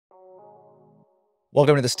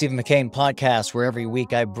Welcome to the Stephen McCain podcast, where every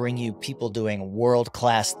week I bring you people doing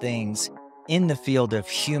world-class things in the field of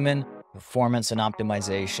human performance and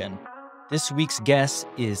optimization. This week's guest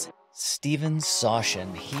is Stephen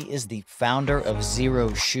Sashen. He is the founder of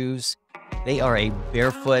Xero Shoes. They are a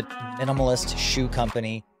barefoot minimalist shoe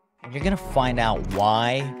company, and you're going to find out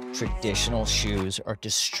why traditional shoes are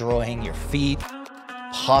destroying your feet,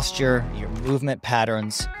 posture, your movement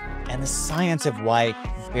patterns, and the science of why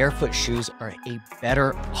barefoot shoes are a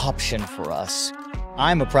better option for us.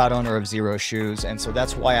 I'm a proud owner of Xero Shoes, and so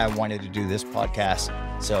that's why I wanted to do this podcast.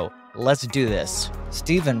 So let's do this.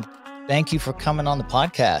 Stephen, thank you for coming on the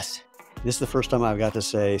podcast. This is the first time I've got to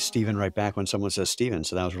say Stephen right back when someone says Stephen,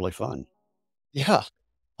 so that was really fun. Yeah.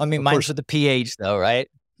 I mean, Of mine's course. with the PH though, right?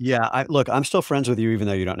 Yeah, look, I'm still friends with you even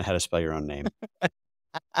though you don't know how to spell your own name.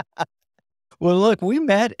 Well, look, we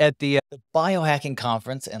met at the biohacking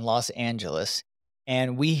conference in Los Angeles,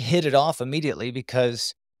 and we hit it off immediately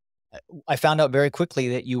because I found out very quickly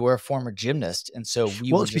that you were a former gymnast. And so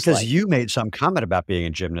we Well, were it's just because like, you made some comment about being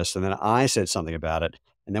a gymnast, and then I said something about it,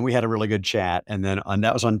 and then we had a really good chat, and then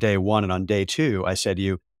that was on day one, and on day two, I said to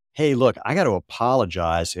you, hey, look, I got to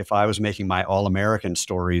apologize if I was making my All-American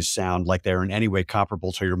stories sound like they're in any way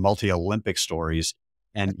comparable to your multi-Olympic stories.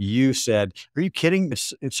 And you said, are you kidding?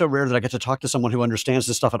 It's so rare that I get to talk to someone who understands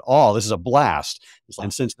this stuff at all. This is a blast.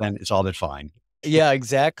 And since then, it's all been fine. yeah,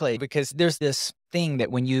 exactly. Because there's this thing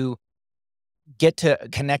that when you get to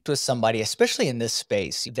connect with somebody, especially in this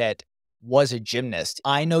space, that was a gymnast,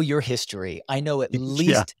 I know your history. I know at Yeah.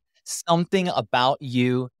 least something about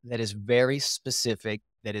you that is very specific,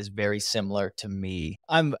 that is very similar to me.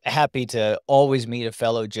 I'm happy to always meet a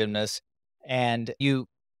fellow gymnast, and you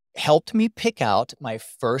helped me pick out my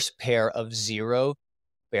first pair of Xero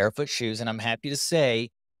barefoot shoes. And I'm happy to say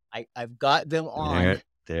I've got them on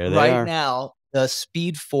There they right are. now. The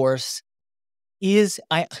Speed Force is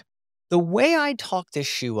the way I talk this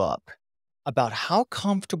shoe up about how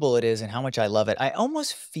comfortable it is and how much I love it. I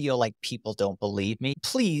almost feel like people don't believe me.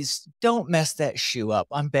 Please don't mess that shoe up.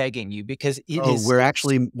 I'm begging you, because it Oh, is.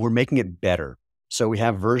 we're making it better. So we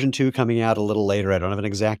have version 2 coming out a little later. I don't have an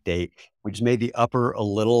exact date. We just made the upper a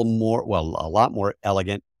little more, well, a lot more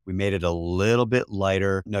elegant. We made it a little bit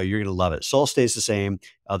lighter. No, you're going to love it. Sole stays the same.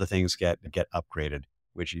 Other things get upgraded,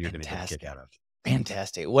 which you're going to get a kick out of.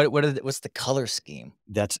 Fantastic. What's the color scheme?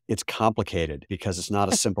 It's complicated because it's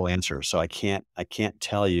not a simple answer. So I can't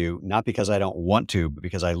tell you, not because I don't want to, but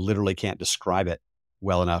because I literally can't describe it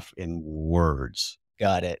well enough in words.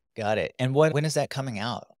 Got it. Got it. And when is that coming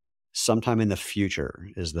out? Sometime in the future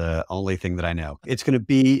is the only thing that I know. It's going to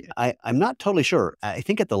be, I'm not totally sure. I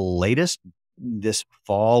think at the latest this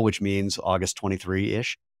fall, which means August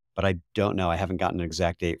 23-ish, but I don't know. I haven't gotten an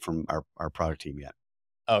exact date from our product team yet.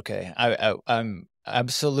 Okay. I'm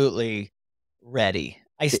absolutely ready.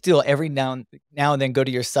 I still every now and then go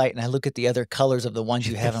to your site and I look at the other colors of the ones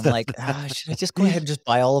you have. I'm like, should I just go ahead and just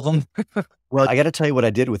buy all of them? Well, I got to tell you what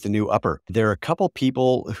I ddid with the new upper. There are a couple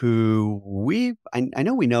people who I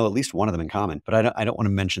know we know at least one of them in common, but I don't want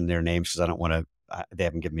to mention their names because I don't want to, they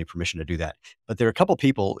haven't given me permission to do that. But there are a couple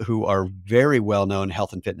people who are very well-known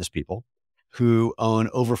health and fitness people who own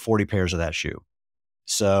over 40 pairs of that shoe.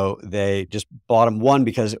 So they just bought them, one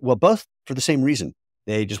because, well, both for the same reason.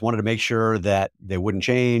 They just wanted to make sure that they wouldn't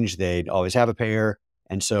change. They'd always have a pair.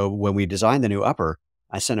 And so when we designed the new upper,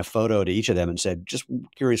 I sent a photo to each of them and said, just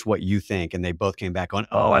curious what you think. And they both came back on,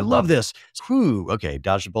 oh, I love this. Whew, okay,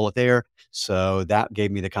 dodged a bullet there. So that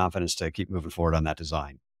gave me the confidence to keep moving forward on that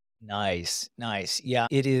design. Nice. Nice. Yeah,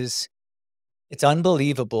 it's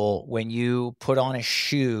unbelievable when you put on a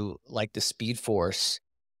shoe like the Speed Force,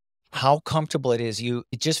 how comfortable it is.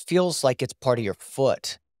 It just feels like it's part of your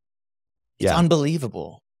foot. It's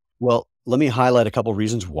unbelievable. Well, let me highlight a couple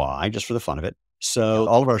reasons why, just for the fun of it. So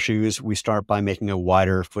all of our shoes, we start by making a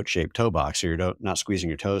wider foot-shaped toe box, so you're not squeezing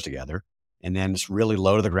your toes together. And then it's really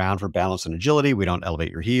low to the ground for balance and agility. We don't elevate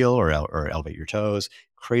your heel or elevate your toes.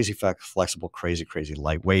 Crazy flexible, crazy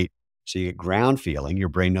lightweight. So you get ground feeling. Your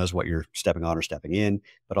brain knows what you're stepping on or stepping in,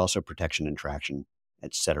 but also protection and traction,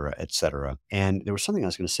 et cetera, et cetera. And there was something I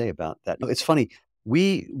was going to say about that. It's funny.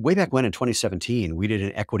 Way back when in 2017, we did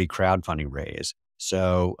an equity crowdfunding raise.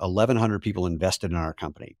 So 1,100 people invested in our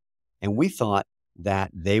company. And we thought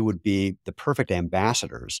that they would be the perfect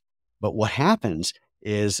ambassadors. But what happens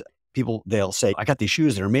is they'll say, I got these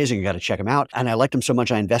shoes, they're amazing, you got to check them out. And I liked them so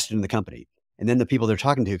much, I invested in the company. And then the people they're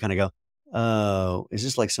talking to kind of go, oh, is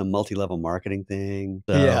this like some multi-level marketing thing?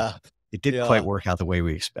 So Yeah. it didn't quite work out the way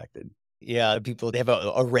we expected. Yeah, people, they have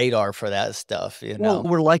a radar for that stuff, you know? Well,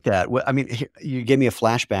 we're like that. I mean, you gave me a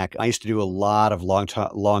flashback. I used to do a lot of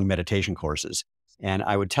long meditation courses. And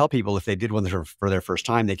I would tell people if they did one for their first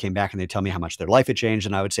time, they came back and they'd tell me how much their life had changed.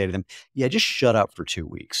 And I would say to them, yeah, just shut up for 2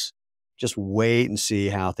 weeks. Just wait and see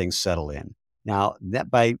how things settle in. Now,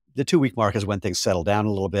 that by the 2-week mark is when things settle down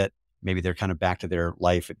a little bit. Maybe they're kind of back to their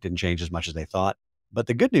life. It didn't change as much as they thought. But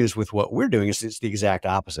the good news with what we're doing is it's the exact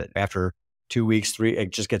opposite. After 2 weeks, 3,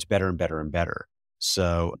 it just gets better and better and better.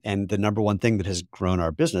 So, and the number one thing that has grown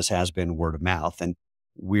our business has been word of mouth. And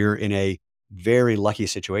we're in a very lucky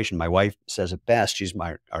situation. My wife says it best. She's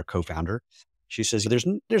our co-founder. She says,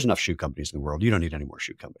 there's enough shoe companies in the world. You don't need any more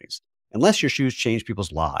shoe companies unless your shoes change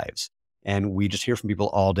people's lives. And we just hear from people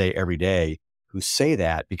all day, every day who say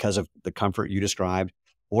that because of the comfort you described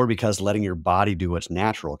or because letting your body do what's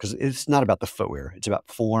natural. Because it's not about the footwear. It's about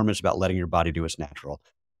form. It's about letting your body do what's natural.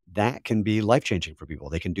 That can be life-changing for people.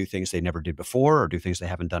 They can do things they never did before or do things they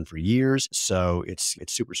haven't done for years. So it's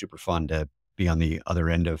super, super fun to be on the other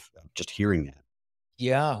end of just hearing that.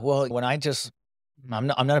 Yeah. Well, I'm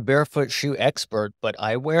not a barefoot shoe expert, but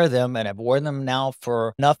I wear them and I've worn them now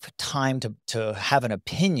for enough time to have an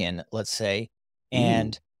opinion, let's say. Mm,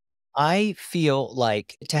 And I feel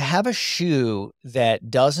like to have a shoe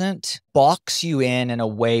that doesn't box you in a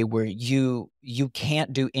way where you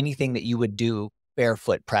can't do anything that you would do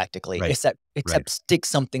barefoot practically, right, except right, stick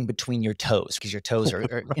something between your toes because your toes are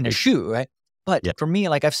in a right. shoe, right? But Yeah. for me,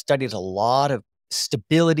 like I've studied a lot of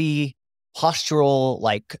stability, postural,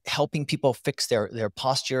 like helping people fix their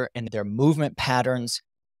posture and their movement patterns.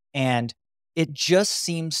 And it just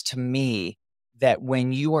seems to me that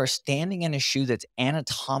when you are standing in a shoe that's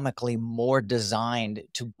anatomically more designed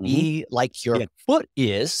to Hmm. be like your Yeah. foot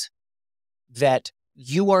is, that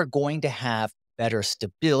you are going to have better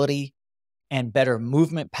stability and better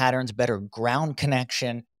movement patterns, better ground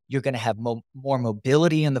connection. You're going to have more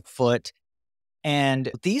mobility in the foot.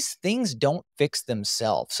 And these things don't fix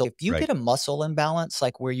themselves. So if you Right. get a muscle imbalance,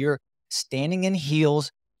 like where you're standing in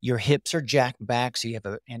heels, your hips are jacked back, so you have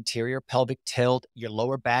an anterior pelvic tilt, your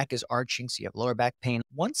lower back is arching, so you have lower back pain.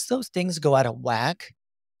 Once those things go out of whack,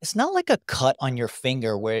 it's not like a cut on your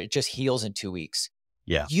finger where it just heals in 2 weeks.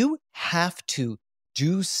 Yeah. You have to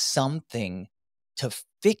do something to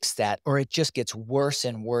fix that, or it just gets worse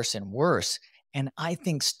and worse and worse. And I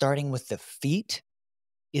think starting with the feet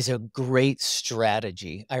is a great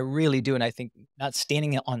strategy. I really do, and I think not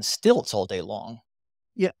standing on stilts all day long.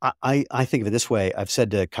 Yeah, I think of it this way. I've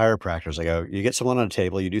said to chiropractors, I go, you get someone on a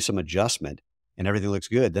table, you do some adjustment, and everything looks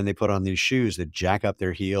good. Then they put on these shoes that jack up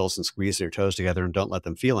their heels and squeeze their toes together and don't let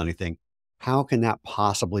them feel anything. How can that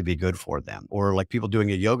possibly be good for them? Or like people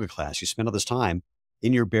doing a yoga class, you spend all this time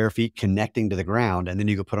in your bare feet connecting to the ground, and then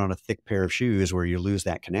you go put on a thick pair of shoes where you lose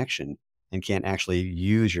that connection and can't actually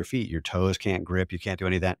use your feet. Your toes can't grip. You can't do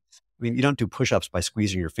any of that. I mean, you don't do push-ups by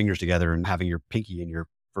squeezing your fingers together and having your pinky and your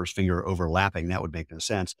first finger overlapping. That would make no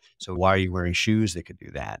sense. So why are you wearing shoes that could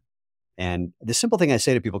do that? And the simple thing I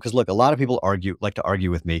say to people, because look, a lot of people like to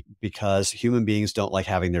argue with me because human beings don't like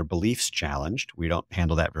having their beliefs challenged. We don't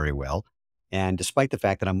handle that very well. And despite the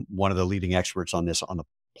fact that I'm one of the leading experts on this on the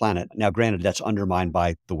planet, now granted, that's undermined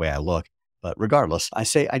by the way I look, but regardless, I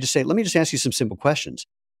just say, let me just ask you some simple questions.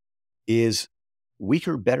 Is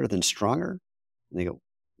weaker better than stronger? And they go,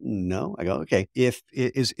 no. I go, okay. If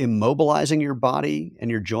is immobilizing your body and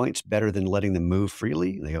your joints better than letting them move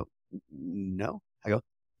freely? And they go, no. I go,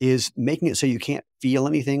 is making it so you can't feel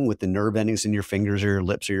anything with the nerve endings in your fingers or your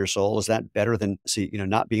lips or your soul? Is that better than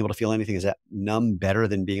not being able to feel anything? Is that numb better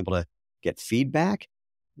than being able to get feedback?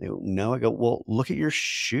 They go, no. I go, well, look at your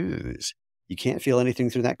shoes. You can't feel anything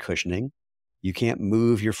through that cushioning. You can't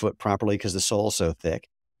move your foot properly because the sole's so thick.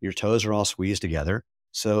 Your toes are all squeezed together.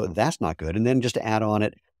 So that's not good. And then just to add on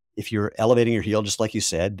it, if you're elevating your heel, just like you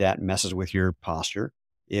said, that messes with your posture.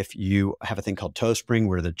 If you have a thing called toe spring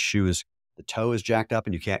where the toe is jacked up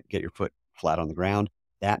and you can't get your foot flat on the ground,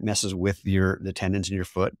 that messes with the tendons in your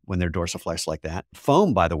foot when they're dorsiflexed like that.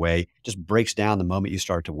 Foam, by the way, just breaks down the moment you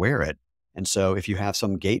start to wear it. And so if you have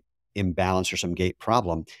some gait imbalance or some gait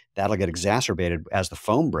problem, that'll get exacerbated as the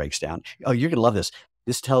foam breaks down. Oh, you're going to love this.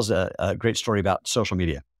 This tells a great story about social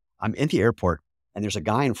media. I'm in the airport and there's a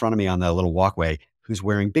guy in front of me on the little walkway who's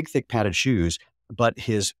wearing big, thick padded shoes, but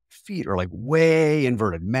his feet are like way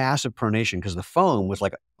inverted, massive pronation because the foam was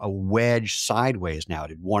like a wedge sideways now.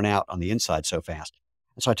 It had worn out on the inside so fast.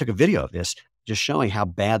 And so I took a video of this just showing how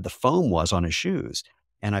bad the foam was on his shoes.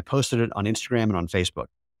 And I posted it on Instagram and on Facebook.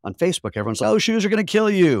 On Facebook, everyone's like, oh, shoes are going to kill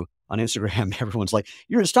you. On Instagram, everyone's like,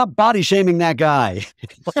 you're going to stop body shaming that guy.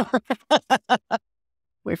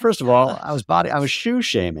 Wait, first of all, I was shoe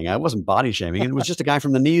shaming. I wasn't body shaming. It was just a guy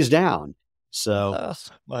from the knees down. So, Oh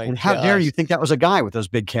my and how dare gosh. you think that was a guy with those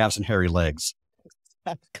big calves and hairy legs?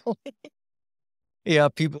 Exactly. Yeah,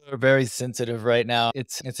 people are very sensitive right now.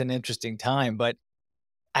 It's an interesting time, but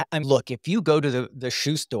I'm look, if you go to the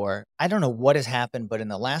shoe store, I don't know what has happened, but in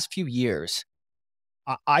the last few years,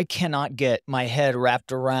 I cannot get my head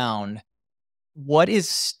wrapped around what is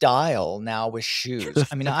style now with shoes.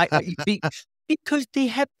 I mean, because they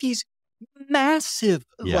have these massive,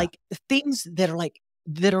 Yeah. like, things that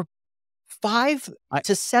are 5 I,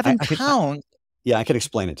 to I, 7 I could, I, pounds. yeah, I could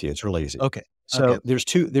explain it to you. It's really easy. Okay, okay. So there's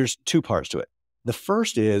two parts to it. The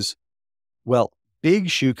first is, well, big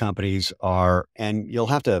shoe companies are, and you'll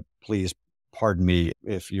have to please pardon me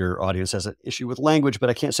if your audience has an issue with language, but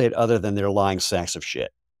I can't say it other than they're lying sacks of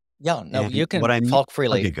shit. Yeah, no, And you what can I mean, talk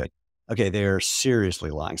freely. okay, good. Okay, they're seriously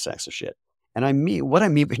lying sacks of shit. And what I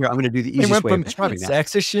mean here, I'm going to do the They easiest went way of from describing that.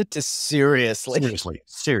 sexist to seriously. Seriously,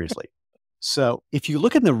 seriously. So if you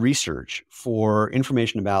look at the research for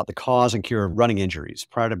information about the cause and cure of running injuries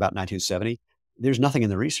prior to about 1970, there's nothing in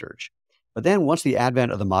the research. But then once the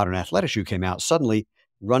advent of the modern athletic shoe came out, suddenly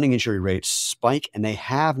running injury rates spike, and they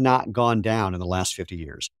have not gone down in the last 50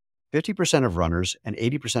 years. 50% of runners and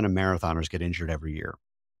 80% of marathoners get injured every year.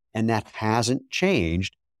 And that hasn't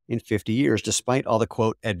changed in 50 years, despite all the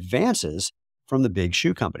quote advances from the big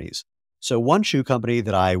shoe companies. So one shoe company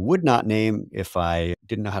that I would not name if I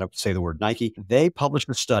didn't know how to say the word Nike, they published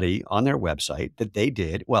a study on their website that they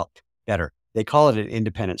did. Well, better, they call it an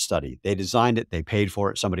independent study. They designed it, they paid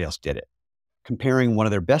for it, somebody else did it, comparing one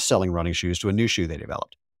of their best-selling running shoes to a new shoe they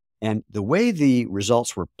developed. And the way the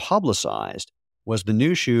results were publicized was the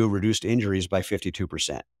new shoe reduced injuries by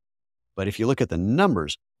 52%. But if you look at the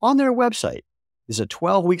numbers on their website, this is a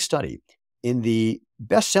 12-week study. In the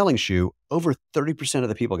best-selling shoe, over 30% of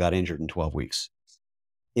the people got injured in 12 weeks.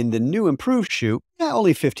 In the new improved shoe,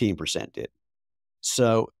 only 15% did.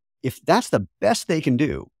 So if that's the best they can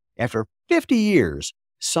do after 50 years,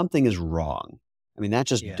 something is wrong. I mean, that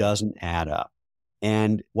just Yeah. doesn't add up.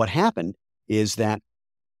 And what happened is that,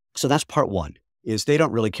 so that's part one, is they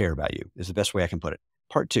don't really care about you, is the best way I can put it.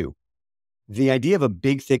 Part two, the idea of a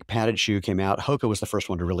big, thick padded shoe came out. Hoka was the first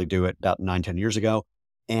one to really do it about 9, 10 years ago.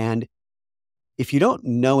 And if you don't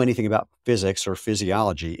know anything about physics or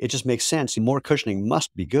physiology, it just makes sense. More cushioning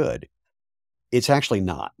must be good. It's actually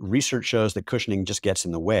not. Research shows that cushioning just gets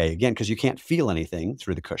in the way, again, because you can't feel anything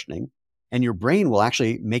through the cushioning. And your brain will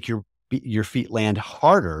actually make your feet land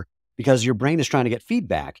harder because your brain is trying to get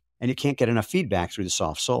feedback, and you can't get enough feedback through the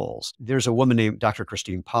soft soles. There's a woman named Dr.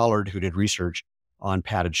 Christine Pollard who did research on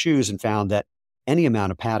padded shoes and found that any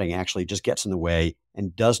amount of padding actually just gets in the way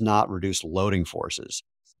and does not reduce loading forces.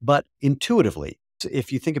 But intuitively,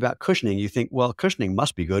 if you think about cushioning, you think, well, cushioning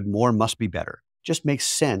must be good, more must be better. Just makes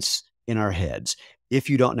sense in our heads if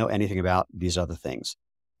you don't know anything about these other things.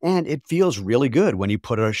 And it feels really good when you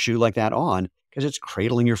put a shoe like that on because it's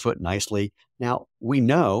cradling your foot nicely. Now, we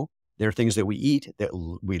know there are things that we eat that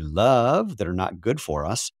we love that are not good for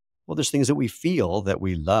us. Well, there's things that we feel that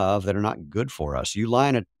we love that are not good for us. You lie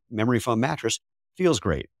on a memory foam mattress, feels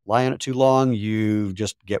great. Lie on it too long, you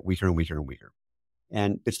just get weaker and weaker and weaker.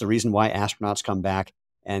 And it's the reason why astronauts come back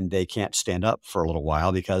and they can't stand up for a little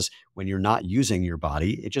while, because when you're not using your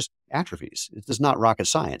body, it just atrophies. It's not rocket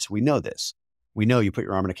science. We know this. We know you put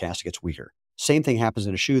your arm in a cast, it gets weaker. Same thing happens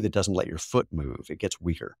in a shoe that doesn't let your foot move. It gets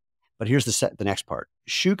weaker. But here's the next part.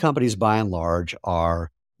 Shoe companies, by and large,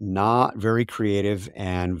 are not very creative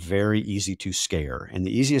and very easy to scare. And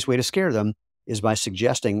the easiest way to scare them is by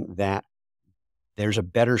suggesting that there's a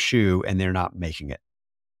better shoe and they're not making it.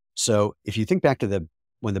 So if you think back to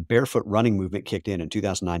when the barefoot running movement kicked in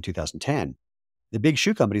 2009, 2010, the big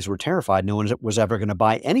shoe companies were terrified no one was ever going to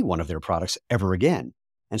buy any one of their products ever again.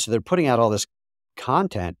 And so they're putting out all this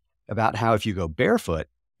content about how if you go barefoot,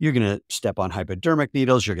 you're going to step on hypodermic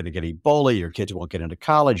needles, you're going to get Ebola, your kids won't get into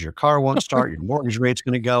college, your car won't start, your mortgage rate's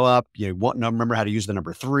going to go up, you won't remember how to use the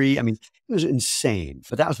number 3. I mean, it was insane,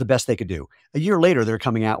 but that was the best they could do. A year later, they're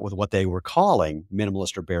coming out with what they were calling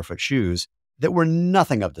minimalist or barefoot shoes that were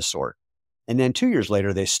nothing of the sort. And then 2 years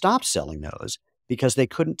later, they stopped selling those because they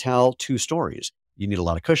couldn't tell two stories. You need a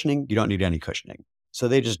lot of cushioning, you don't need any cushioning. So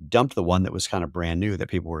they just dumped the one that was kind of brand new that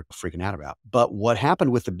people were freaking out about. But what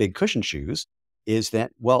happened with the big cushion shoes is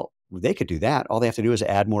that, well, they could do that. All they have to do is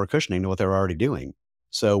add more cushioning to what they're already doing.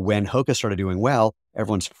 So when Hoka started doing well,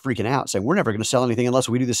 everyone's freaking out saying, we're never going to sell anything unless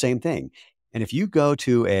we do the same thing. And if you go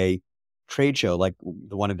to a trade show like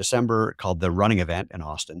the one in December called the Running Event in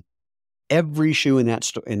Austin, every shoe in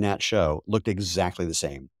that show looked exactly the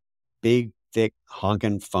same. Big, thick,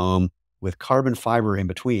 honking foam with carbon fiber in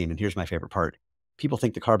between. And here's my favorite part. People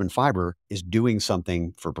think the carbon fiber is doing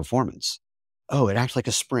something for performance. Oh, it acts like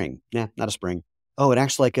a spring. Nah, not a spring. Oh, it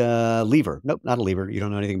acts like a lever. Nope, not a lever. You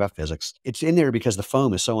don't know anything about physics. It's in there because the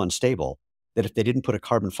foam is so unstable that if they didn't put a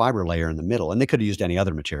carbon fiber layer in the middle, and they could have used any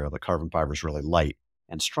other material, the carbon fiber is really light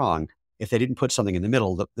and strong. If they didn't put something in the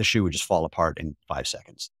middle, the shoe would just fall apart in 5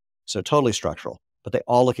 seconds. So totally structural, but they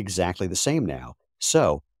all look exactly the same now.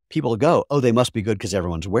 So people go, oh, they must be good because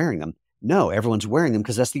everyone's wearing them. No, everyone's wearing them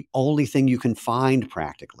because that's the only thing you can find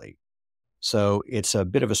practically. So it's a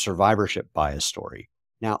bit of a survivorship bias story.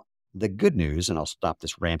 Now, the good news, and I'll stop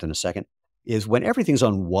this rant in a second, is when everything's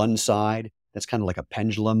on one side, that's kind of like a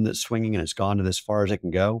pendulum that's swinging and it's gone to as far as it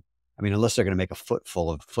can go. I mean, unless they're going to make a foot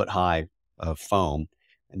full of foot high of foam,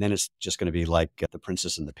 and then it's just going to be like the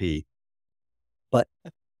Princess and the Pea. But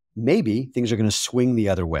maybe things are going to swing the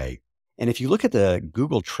other way. And if you look at the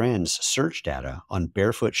Google Trends search data on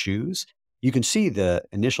barefoot shoes, you can see the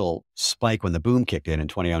initial spike when the boom kicked in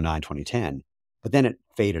 2009, 2010, but then it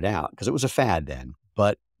faded out because it was a fad then.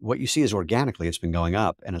 But what you see is organically, it's been going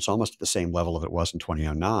up and it's almost at the same level that it was in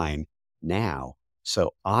 2009 now.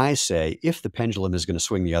 So I say if the pendulum is going to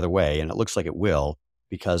swing the other way, and it looks like it will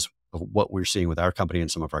because of what we're seeing with our company and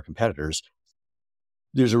some of our competitors,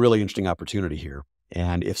 there's a really interesting opportunity here.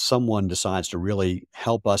 And if someone decides to really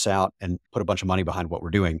help us out and put a bunch of money behind what we're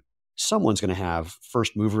doing, someone's going to have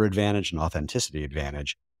first mover advantage and authenticity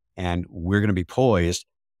advantage. And we're going to be poised.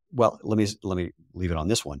 Well, let me leave it on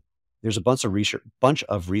this one. There's a bunch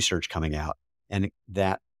of research coming out, and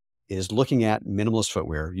that is looking at minimalist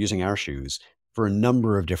footwear using our shoes for a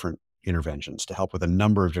number of different interventions to help with a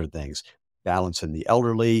number of different things. Balance in the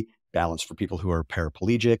elderly, balance for people who are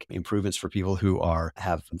paraplegic, improvements for people who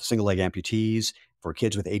have single leg amputees, for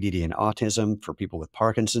kids with ADD and autism, for people with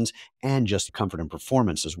Parkinson's, and just comfort and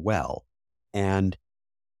performance as well. And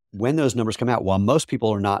when those numbers come out, while most people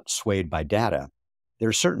are not swayed by data, there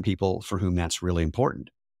are certain people for whom that's really important.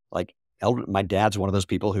 Like my dad's one of those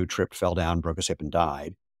people who tripped, fell down, broke his hip and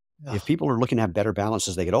died. Ugh. If people are looking to have better balance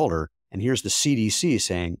as they get older, and here's the CDC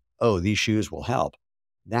saying, oh, these shoes will help,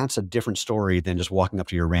 that's a different story than just walking up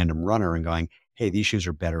to your random runner and going, hey, these shoes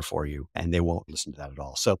are better for you. And they won't listen to that at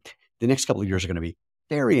all. So the next couple of years are going to be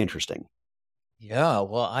very interesting. Yeah,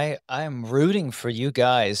 well, I'm rooting for you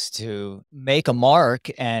guys to make a mark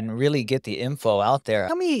and really get the info out there.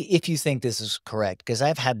 Tell me if you think this is correct, because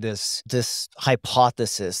I've had this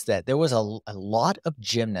hypothesis that there was a lot of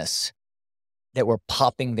gymnasts that were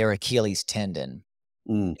popping their Achilles tendon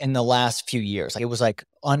in the last few years. Like, it was like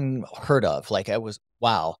unheard of. Like, it was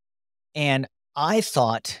wow. And I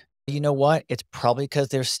thought, you know what? It's probably because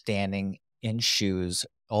they're standing in shoes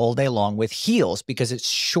all day long with heels, because it's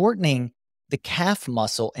shortening the calf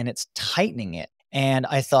muscle and it's tightening it. And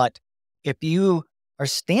I thought, if you are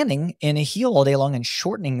standing in a heel all day long and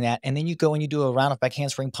shortening that, and then you go and you do a round of back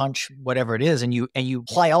handspring punch, whatever it is, and you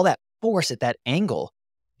apply all that force at that angle,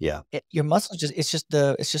 yeah, your muscle it's just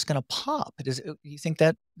going to pop. You think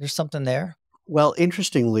that there's something there? Well,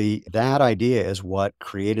 interestingly, that idea is what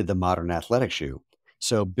created the modern athletic shoe.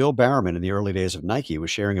 So Bill Bowerman in the early days of Nike was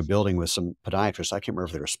sharing a building with some podiatrists. I can't remember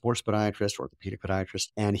if they were sports podiatrists or orthopedic podiatrists.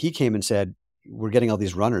 And he came and said, we're getting all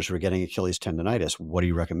these runners who are getting Achilles tendonitis. What do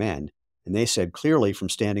you recommend? And they said, clearly from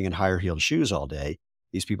standing in higher heeled shoes all day,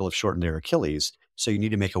 these people have shortened their Achilles. So you need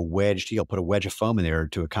to make a wedged heel, put a wedge of foam in there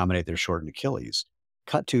to accommodate their shortened Achilles.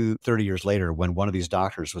 Cut to 30 years later, when one of these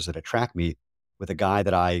doctors was at a track meet with a guy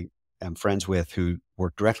that I am friends with who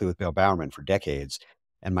worked directly with Bill Bowerman for decades.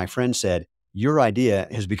 And my friend said, your idea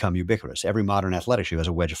has become ubiquitous. Every modern athletic shoe has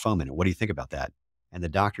a wedge of foam in it. What do you think about that? And the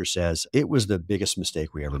doctor says, it was the biggest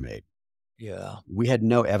mistake we ever made. Yeah. We had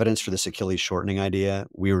no evidence for this Achilles shortening idea.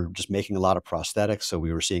 We were just making a lot of prosthetics. So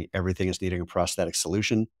we were seeing everything as needing a prosthetic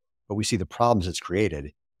solution, but we see the problems it's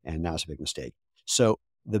created. And now it's a big mistake. So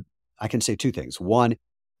I can say two things. One,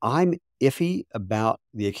 I'm iffy about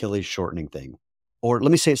the Achilles shortening thing. Or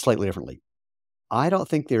let me say it slightly differently. I don't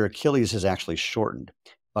think their Achilles has actually shortened,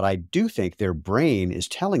 but I do think their brain is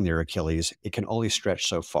telling their Achilles it can only stretch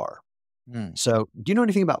so far. So do you know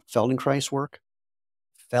anything about Feldenkrais work?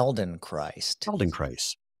 Feldenkrais.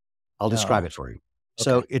 Feldenkrais. I'll describe it for you. Okay.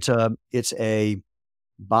 So it's a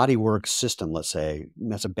bodywork system, let's say.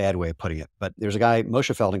 That's a bad way of putting it. But there's a guy,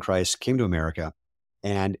 Moshe Feldenkrais, came to America.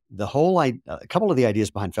 And a couple of the ideas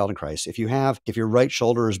behind Feldenkrais, if your right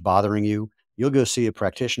shoulder is bothering you, you'll go see a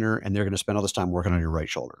practitioner and they're going to spend all this time working on your right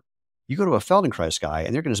shoulder. You go to a Feldenkrais guy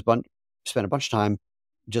and they're going to spend a bunch of time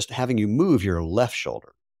just having you move your left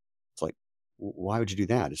shoulder. It's like, why would you do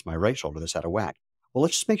that? It's my right shoulder that's out of whack. Well,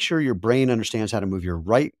 let's just make sure your brain understands how to move your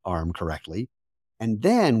right arm correctly. And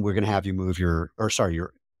then we're going to have you move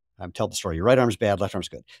tell the story. Your right arm's bad, left arm's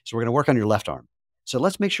good. So we're going to work on your left arm. So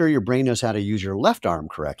let's make sure your brain knows how to use your left arm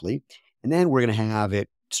correctly. And then we're going to have it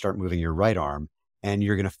start moving your right arm. And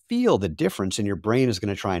you're going to feel the difference, and your brain is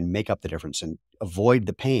going to try and make up the difference and avoid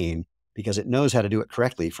the pain because it knows how to do it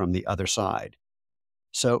correctly from the other side.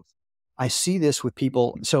 So I see this with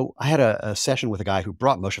people. So I had a session with a guy who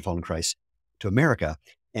brought motion Feldenkrais to America.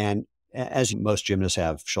 And as most gymnasts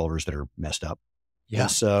have shoulders that are messed up. Yeah.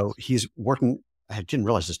 And so he's working, I didn't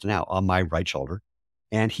realize this till now, on my right shoulder.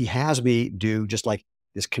 And he has me do just like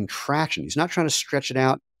this contraction. He's not trying to stretch it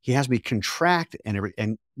out. He has me contract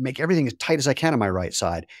and make everything as tight as I can on my right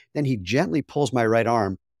side. Then he gently pulls my right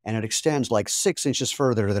arm and it extends like 6 inches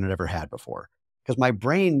further than it ever had before. Because my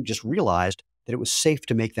brain just realized that it was safe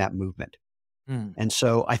to make that movement. Mm. And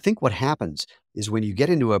so I think what happens is when you get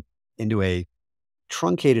into a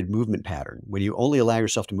truncated movement pattern, when you only allow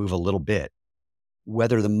yourself to move a little bit,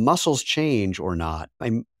 whether the muscles change or not,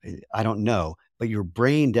 I don't know, but your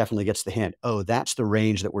brain definitely gets the hint. Oh, that's the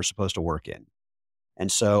range that we're supposed to work in.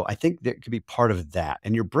 And so I think that could be part of that.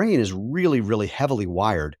 And your brain is really, really heavily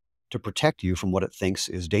wired to protect you from what it thinks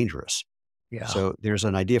is dangerous. Yeah. So there's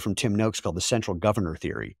an idea from Tim Noakes called the central governor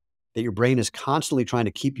theory, that your brain is constantly trying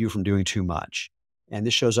to keep you from doing too much. And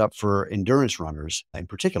this shows up for endurance runners in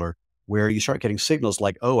particular, where you start getting signals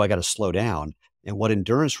like, oh, I got to slow down. And what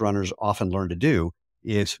endurance runners often learn to do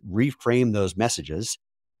is reframe those messages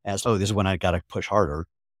as, oh, this is when I got to push harder,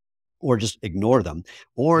 or just ignore them.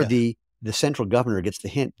 Or Yeah. the central governor gets the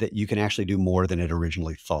hint that you can actually do more than it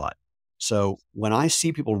originally thought. So when I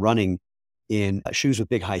see people running in shoes with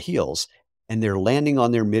big high heels and they're landing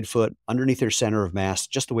on their midfoot underneath their center of mass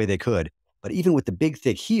just the way they could, but even with the big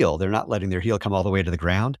thick heel, they're not letting their heel come all the way to the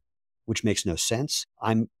ground, which makes no sense.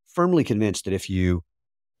 I'm firmly convinced that if you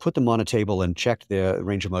put them on a table and checked the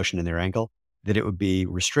range of motion in their ankle, that it would be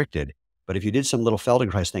restricted. But if you did some little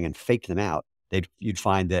Feldenkrais thing and faked them out, you'd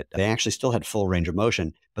find that they actually still had full range of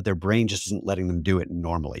motion, but their brain just isn't letting them do it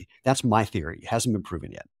normally. That's my theory. It hasn't been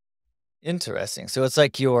proven yet. Interesting. So it's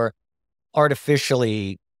like you're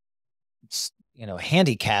artificially,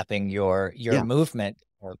 handicapping your Yeah. movement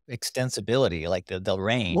or extensibility, like the Well,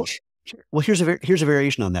 range. well, here's a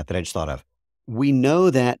variation on that I just thought of. We know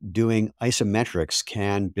that doing isometrics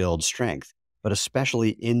can build strength, but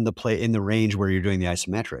especially in the range where you're doing the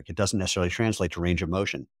isometric, it doesn't necessarily translate to range of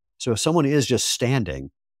motion. So if someone is just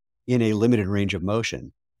standing in a limited range of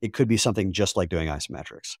motion, it could be something just like doing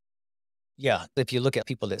isometrics. Yeah. If you look at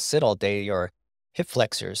people that sit all day, your hip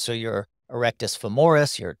flexors, so your erectus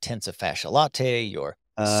femoris, your tensor fasciae latae, your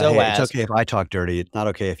Hey, it's psoas. okay if I talk dirty. It's not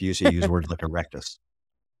okay if you use words like erectus.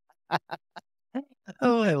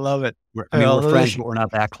 Oh, I love it. We're Well, friends, but we're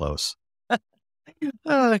not that close.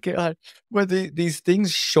 oh, God. Where these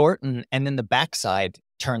things shorten and then the backside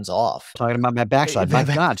turns off. Talking about my backside. My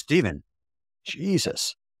God, Stephen.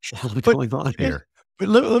 Jesus. What the hell is But, going on here? but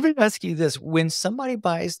let me ask you this. When somebody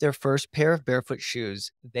buys their first pair of barefoot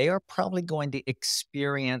shoes, they are probably going to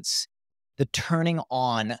experience the turning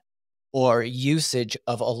on or usage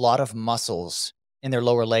of a lot of muscles in their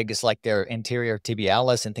lower legs, like their anterior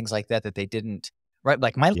tibialis and things like that, that they didn't, right?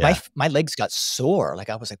 Like Yeah. my legs got sore. Like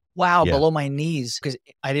I was like, wow, Yeah. below my knees, because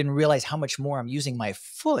I didn't realize how much more I'm using my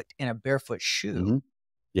foot in a barefoot shoe. Mhm.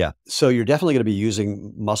 Yeah. So you're definitely going to be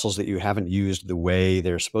using muscles that you haven't used the way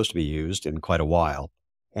they're supposed to be used in quite a while.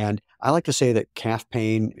 And I like to say that calf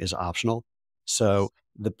pain is optional. So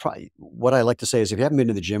what I like to say is if you haven't been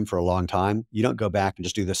to the gym for a long time, you don't go back and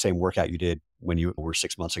just do the same workout you did when you were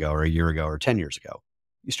 6 months ago or a year ago or 10 years ago.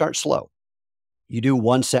 You start slow. You do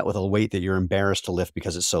one set with a weight that you're embarrassed to lift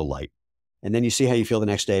because it's so light. And then you see how you feel the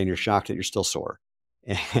next day and you're shocked that you're still sore.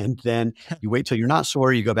 And then you wait till you're not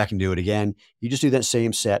sore, you go back and do it again. You just do that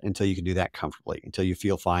same set until you can do that comfortably, until you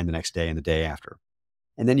feel fine the next day and the day after.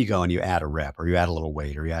 And then you go and you add a rep or you add a little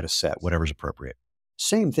weight or you add a set, whatever's appropriate.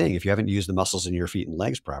 Same thing. If you haven't used the muscles in your feet and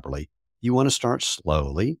legs properly, you want to start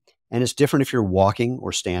slowly. And it's different if you're walking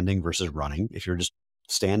or standing versus running. If you're just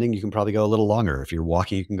standing, you can probably go a little longer. If you're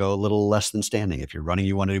walking, you can go a little less than standing. If you're running,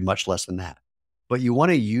 you want to do much less than that. But you want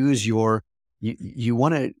to use you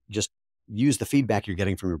want to just use the feedback you're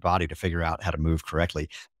getting from your body to figure out how to move correctly.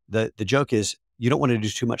 The joke is you don't want to do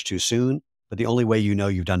too much too soon, but the only way you know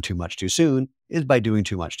you've done too much too soon is by doing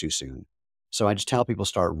too much too soon. So I just tell people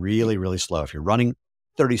start really, really slow. If you're running,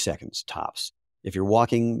 30 seconds tops. If you're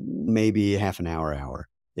walking, maybe half an hour.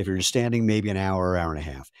 If you're just standing, maybe an hour and a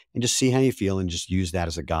half, and just see how you feel and just use that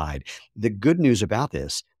as a guide. The good news about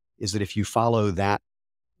this is that if you follow that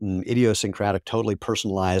idiosyncratic, totally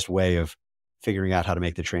personalized way of figuring out how to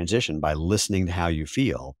make the transition by listening to how you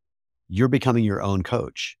feel, you're becoming your own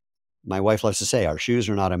coach. My wife loves to say our shoes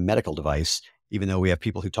are not a medical device, even though we have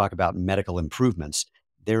people who talk about medical improvements.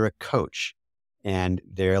 They're a coach and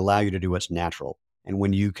they allow you to do what's natural. And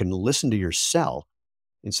when you can listen to yourself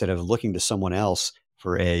instead of looking to someone else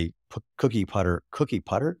for a cookie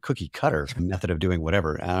cutter method of doing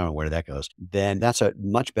whatever, I don't know where that goes, then that's a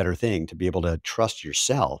much better thing to be able to trust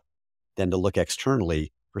yourself than to look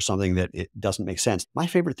externally for something that it doesn't make sense. My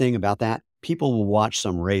favorite thing about that, people will watch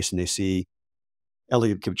some race and they see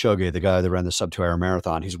Eliud Kipchoge, the guy that ran the sub-2-hour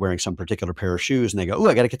marathon, he's wearing some particular pair of shoes and they go, oh,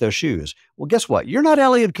 I got to get those shoes. Well, guess what? You're not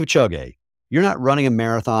Eliud Kipchoge. You're not running a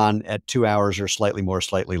marathon at 2 hours or slightly more,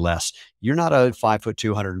 slightly less. You're not a 5'2",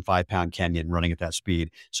 205-pound Kenyan running at that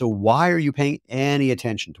speed. So why are you paying any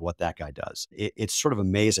attention to what that guy does? It's sort of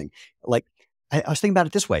amazing. Like, I was thinking about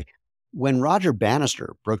it this way. When Roger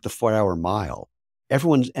Bannister broke the 4-hour mile,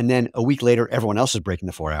 and then a week later, everyone else is breaking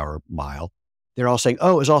the 4-hour mile. They're all saying,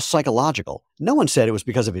 oh, it was all psychological. No one said it was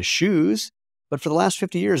because of his shoes, but for the last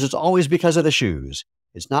 50 years, it's always because of the shoes.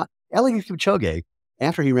 It's not. Eliud Kipchoge,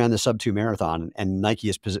 after he ran the sub-2 marathon and Nike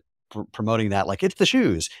is promoting that like it's the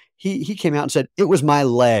shoes, he came out and said, it was my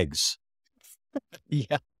legs.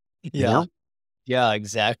 Yeah. You know? Yeah,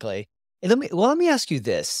 exactly. And let me ask you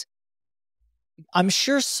this. I'm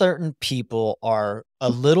sure certain people are a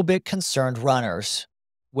little bit concerned, runners,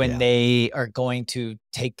 when they are going to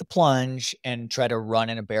take the plunge and try to run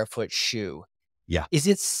in a barefoot shoe. Yeah. Is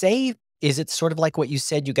it safe? Is it sort of like what you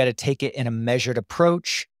said, you got to take it in a measured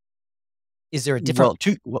approach? Is there a different?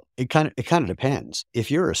 Well, it kind of depends. If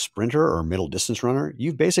you're a sprinter or a middle distance runner,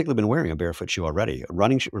 you've basically been wearing a barefoot shoe already.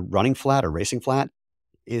 Running flat or racing flat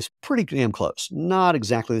is pretty damn close. Not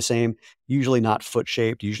exactly the same. Usually not foot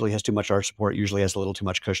shaped. Usually has too much arch support. Usually has a little too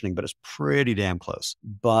much cushioning, but it's pretty damn close.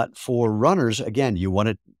 But for runners, again, you want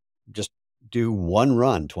to just do one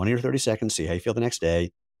run, 20 or 30 seconds, see how you feel the next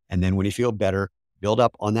day. And then when you feel better, build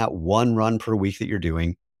up on that one run per week that you're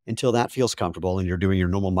doing until that feels comfortable and you're doing your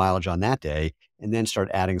normal mileage on that day, and then start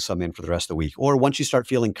adding some in for the rest of the week. Or once you start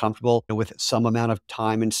feeling comfortable with some amount of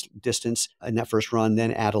time and distance in that first run,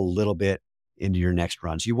 then add a little bit into your next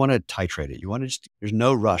runs. You want to titrate it. You want to there's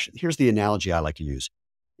no rush. Here's the analogy I like to use.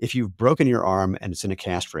 If you've broken your arm and it's in a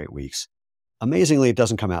cast for 8 weeks, amazingly, it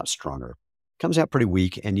doesn't come out stronger. It comes out pretty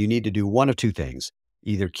weak, and you need to do one of two things.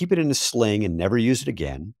 Either keep it in a sling and never use it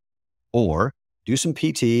again, or do some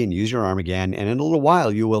PT and use your arm again. And in a little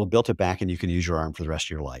while, you will have built it back and you can use your arm for the rest of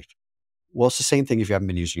your life. Well, it's the same thing if you haven't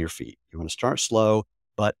been using your feet. You want to start slow,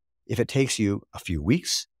 but if it takes you a few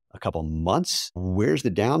weeks, a couple months, where's the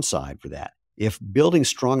downside for that? If building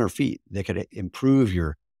stronger feet that could improve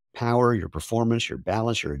your power, your performance, your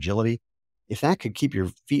balance, your agility, if that could keep your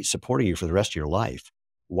feet supporting you for the rest of your life,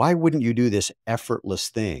 why wouldn't you do this effortless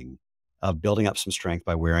thing of building up some strength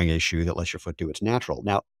by wearing a shoe that lets your foot do its natural?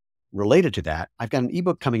 Now, related to that, I've got an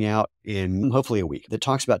ebook coming out in hopefully a week that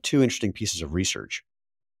talks about two interesting pieces of research.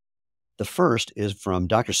 The first is from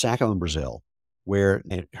Dr. Sacco in Brazil, where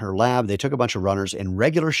in her lab, they took a bunch of runners in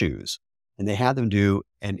regular shoes and they had them do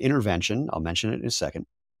an intervention. I'll mention it in a second.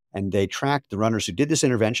 And they tracked the runners who did this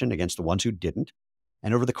intervention against the ones who didn't.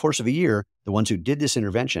 And over the course of a year, the ones who did this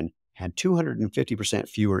intervention had 250%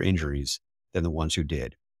 fewer injuries than the ones who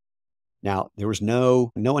did. Now, there was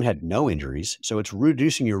no one had no injuries, so it's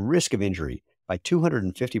reducing your risk of injury by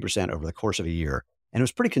 250% over the course of a year. And it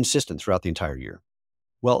was pretty consistent throughout the entire year.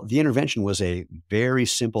 Well, the intervention was a very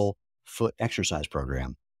simple foot exercise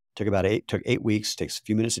program. Took 8 weeks, takes a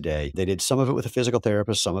few minutes a day. They did some of it with a physical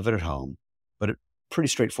therapist, some of it at home, but it's pretty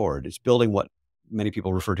straightforward. It's building what many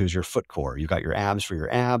people refer to as your foot core. You've got your abs for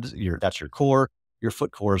your abs, that's your core. Your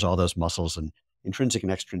foot core is all those muscles and intrinsic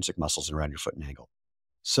and extrinsic muscles around your foot and ankle.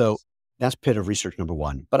 So that's bit of research number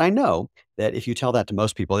one. But I know that if you tell that to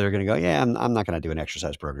most people, they're going to go, yeah, I'm not going to do an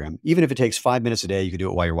exercise program. Even if it takes 5 minutes a day, you can do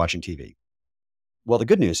it while you're watching TV. Well, the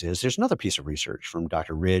good news is there's another piece of research from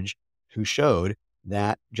Dr. Ridge who showed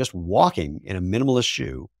that just walking in a minimalist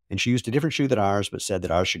shoe, and she used a different shoe than ours, but said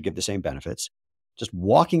that ours should give the same benefits. Just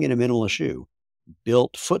walking in a minimalist shoe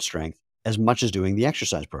built foot strength as much as doing the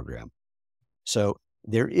exercise program. So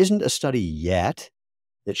there isn't a study yet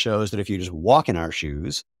that shows that if you just walk in our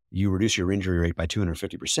shoes, you reduce your injury rate by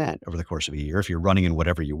 250% over the course of a year if you're running in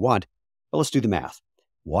whatever you want. But let's do the math.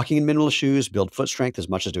 Walking in minimalist shoes build foot strength as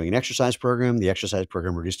much as doing an exercise program. The exercise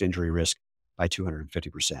program reduced injury risk by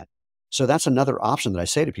 250%. So that's another option that I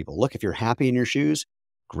say to people. Look, if you're happy in your shoes,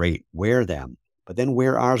 great, wear them. But then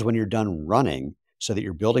wear ours when you're done running so that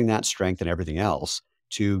you're building that strength and everything else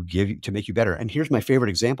to make you better. And here's my favorite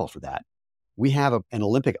example for that. We have an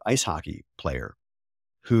Olympic ice hockey player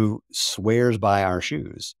who swears by our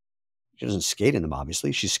shoes. She doesn't skate in them,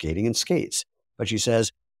 obviously. She's skating in skates. But she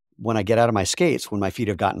says, when I get out of my skates, when my feet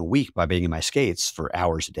have gotten weak by being in my skates for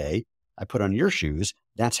hours a day, I put on your shoes.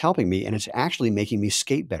 That's helping me. And it's actually making me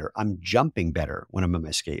skate better. I'm jumping better when I'm in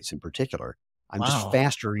my skates in particular. I'm just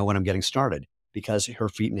faster when I'm getting started because her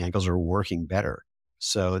feet and ankles are working better.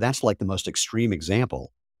 So that's like the most extreme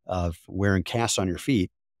example of wearing casts on your feet,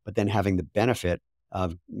 but then having the benefit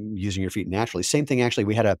of using your feet naturally. Same thing, actually,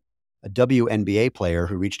 we had a WNBA player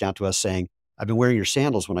who reached out to us saying, I've been wearing your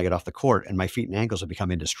sandals when I get off the court and my feet and ankles have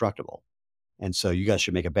become indestructible. And so you guys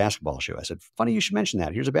should make a basketball shoe. I said, funny you should mention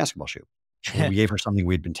that. Here's a basketball shoe. And we gave her something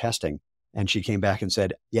we'd been testing. And she came back and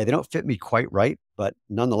said, yeah, they don't fit me quite right, but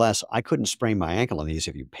nonetheless, I couldn't sprain my ankle on these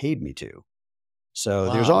if you paid me to. So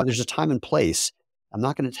Wow. there's a time and place. I'm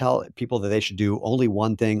not going to tell people that they should do only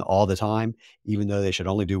one thing all the time, even though they should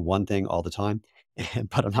only do one thing all the time.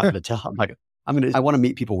 But I'm not going to tell. I want to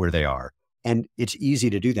meet people where they are. And it's easy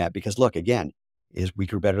to do that because look, again, is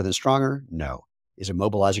weaker better than stronger? No. Is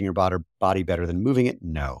immobilizing your body better than moving it?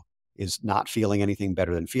 No. Is not feeling anything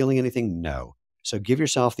better than feeling anything? No. So give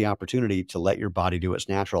yourself the opportunity to let your body do its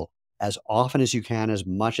natural as often as you can, as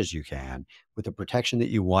much as you can, with the protection that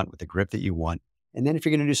you want, with the grip that you want. And then if you're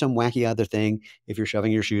going to do some wacky other thing, if you're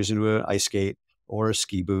shoving your shoes into an ice skate or a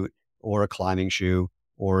ski boot or a climbing shoe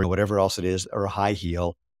or whatever else it is, or a high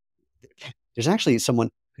heel, there's actually someone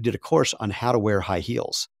who did a course on how to wear high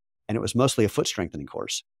heels. And it was mostly a foot strengthening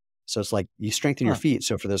course. So it's like you strengthen your Huh. feet.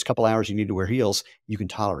 So for those couple hours you need to wear heels, you can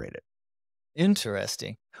tolerate it.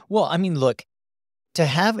 Interesting. Well, I mean, look,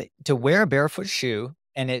 to wear a barefoot shoe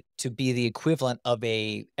and it to be the equivalent of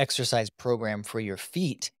a exercise program for your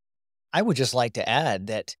feet, I would just like to add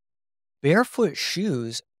that barefoot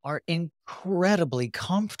shoes are incredibly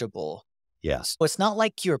comfortable. Yes. So it's not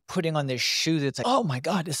like you're putting on this shoe that's like, oh my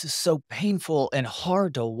God, this is so painful and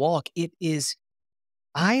hard to walk. It is,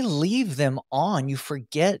 I leave them on. You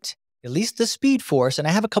forget at least the Speed Force. And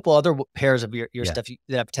I have a couple other pairs of your Yeah. stuff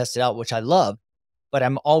that I've tested out, which I love, but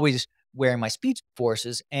I'm always wearing my Speed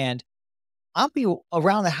Forces. And I'll be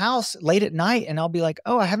around the house late at night and I'll be like,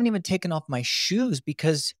 oh, I haven't even taken off my shoes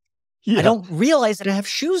because I Yeah. don't realize that I have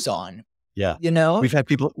shoes on, Yeah. you know? We've had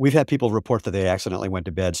people report that they accidentally went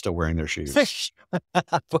to bed still wearing their shoes.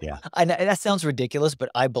 Yeah. I know that sounds ridiculous, but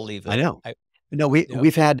I believe I it. know. I No, Yep.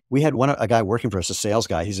 we had a guy working for us, a sales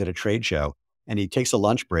guy. He's at a trade show and he takes a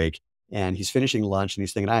lunch break and he's finishing lunch and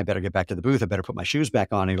he's thinking, I better get back to the booth. I better put my shoes back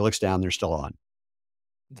on. And he looks down, they're still on.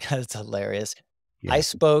 That's hilarious. I Yeah.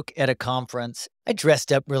 spoke at a conference. I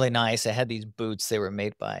dressed up really nice. I had these boots. They were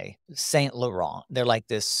made by Saint Laurent. They're like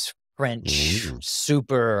this French Mm.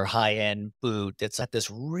 super high-end boot that's got this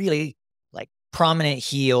really like prominent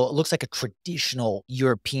heel. It looks like a traditional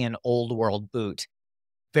European old world boot.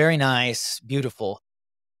 Very nice, beautiful.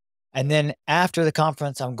 And then after the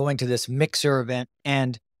conference, I'm going to this mixer event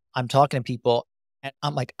and I'm talking to people and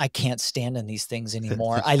I'm like, I can't stand in these things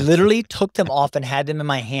anymore. I literally took them off and had them in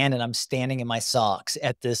my hand and I'm standing in my socks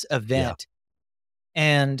at this Yeah. event.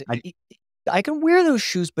 And I I can wear those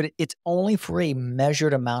shoes, but it's only for a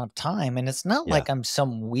measured amount of time. And it's not yeah. like I'm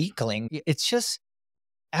some weakling. It's just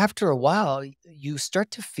after a while, you start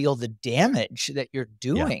to feel the damage that you're Yeah.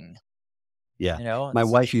 doing. Yeah. You know, My it's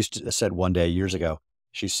wife said one day years ago,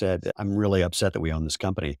 she said, I'm really upset that we own this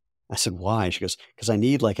company. I said, why? She goes, because I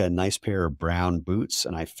need like a nice pair of brown boots.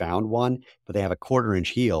 And I found one, but they have a 1/4 inch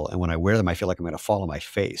heel. And when I wear them, I feel like I'm going to fall on my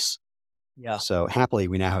face. yeah. So happily,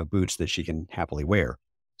 we now have boots that she can happily wear.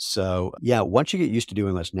 So yeah, once you get used to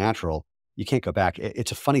doing what's natural, you can't go back.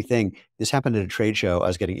 It's a funny thing. This happened at a trade show. I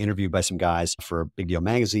was getting interviewed by some guys for a Big Deal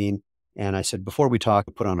magazine. And I said, before we talk,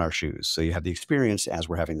 put on our shoes. So you have the experience as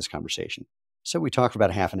we're having this conversation. So we talked for about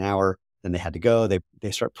a half an hour. Then they had to go.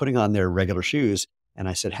 They start putting on their regular shoes. And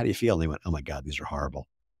I said, how do you feel? And they went, oh my God, these are horrible.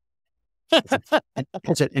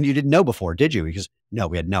 I said, and you didn't know before, did you? Because no,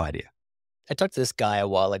 we had no idea. I talked to this guy a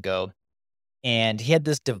while ago and he had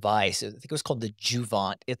this device. I think it was called the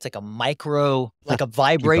Juvant. It's like a micro, like a Keep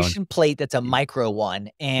going. vibration plate that's a micro one.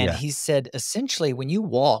 And Yeah. he said, essentially, when you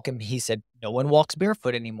walk, and he said, no one walks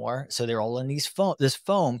barefoot anymore. So they're all in this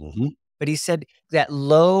foam. Hmm. But he said that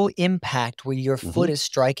low impact where your Hmm. foot is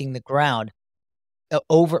striking the ground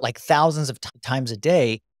over like thousands of times a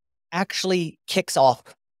day actually kicks off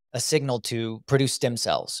a signal to produce stem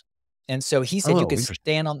cells. And so he said you Oh, could interesting.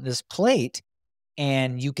 stand on this plate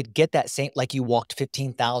and you could get that same like you walked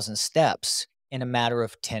 15,000 steps in a matter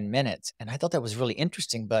of 10 minutes. And I thought that was really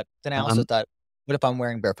interesting, but then I also Um, thought, what if I'm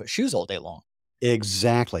wearing barefoot shoes all day long?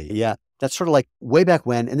 Exactly. Yeah. That's sort of like way back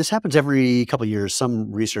when, and this happens every couple of years,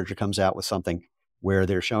 some researcher comes out with something where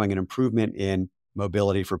they're showing an improvement in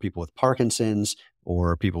mobility for people with Parkinson's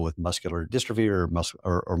or people with muscular dystrophy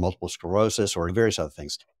or multiple sclerosis or various other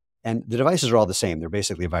things. And the devices are all the same. They're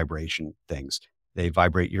basically vibration things. They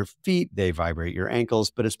vibrate your feet, they vibrate your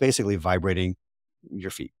ankles, but it's basically vibrating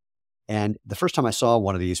your feet. And the first time I saw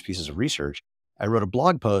one of these pieces of research, I wrote a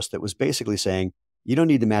blog post that was basically saying, You don't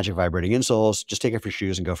need the magic vibrating insoles. Just take off your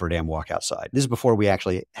shoes and go for a damn walk outside. This is before we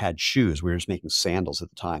actually had shoes. We were just making sandals at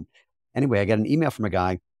the time. Anyway, I got an email from a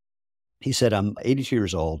guy. He said, I'm 82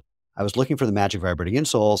 years old. I was looking for the magic vibrating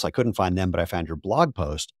insoles. I couldn't find them, but I found your blog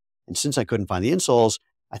post. And since I couldn't find the insoles,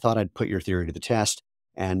 I thought I'd put your theory to the test.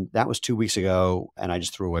 And that was 2 weeks ago. And I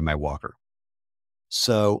just threw away my walker.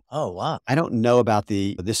 So Oh, wow. I don't know about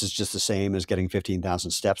this is just the same as getting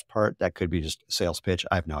 15,000 steps part. That could be just a sales pitch.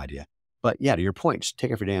 I have no idea. But yeah, to your point, just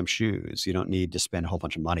take off your damn shoes. You don't need to spend a whole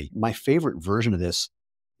bunch of money. My favorite version of this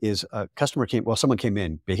is someone came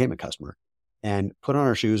in, became a customer and put on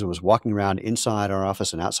our shoes and was walking around inside our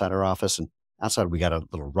office and outside our office. And outside we got a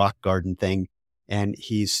little rock garden thing. And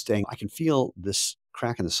he's saying, I can feel this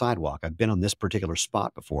crack in the sidewalk. I've been on this particular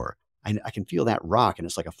spot before. I can feel that rock and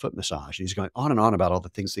it's like a foot massage. And he's going on and on about all the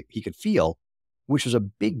things that he could feel, which was a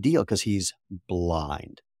big deal because he's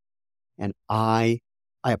blind. And I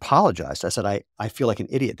apologized. I said, I feel like an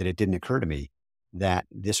idiot that it didn't occur to me that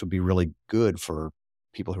this would be really good for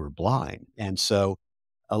people who are blind. And so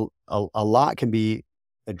a lot can be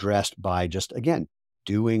addressed by just, again,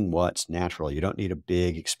 doing what's natural. You don't need a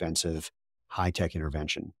big, expensive, high-tech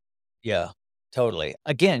intervention. Yeah, totally.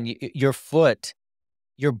 Again, your foot,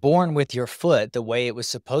 you're born with your foot the way it was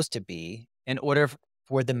supposed to be in order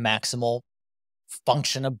for the maximal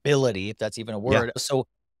functionability, if that's even a Yeah. word. So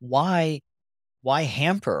why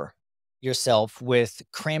hamper yourself with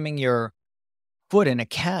cramming your foot in a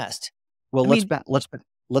cast? Well, I let's mean,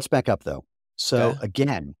 let's back up though. So okay.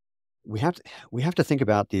 again, we have to think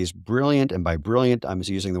about these brilliant, and by brilliant, I'm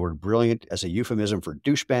using the word brilliant as a euphemism for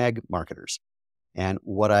douchebag marketers. And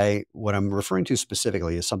what I'm referring to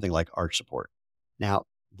specifically is something like arch support. Now,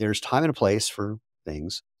 there's time and a place for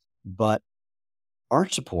things, but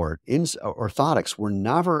arch support, orthotics were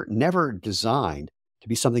never designed to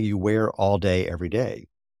be something you wear all day, every day.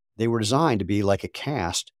 They were designed to be like a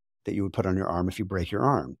cast that you would put on your arm if you break your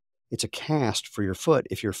arm. It's a cast for your foot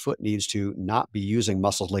if your foot needs to not be using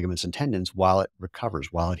muscles, ligaments, and tendons while it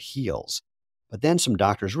recovers, while it heals. But then some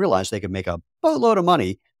doctors realized they could make a boatload of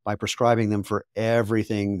money by prescribing them for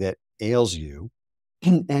everything that ails you.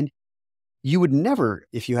 And you would never,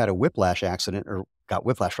 if you had a whiplash accident or got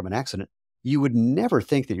whiplash from an accident, you would never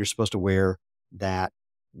think that you're supposed to wear that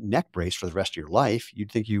neck brace for the rest of your life. You'd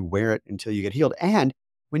think you wear it until you get healed. And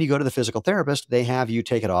when you go to the physical therapist, they have you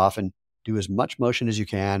take it off and do as much motion as you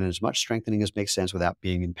can and as much strengthening as makes sense without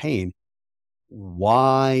being in pain.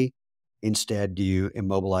 Why instead do you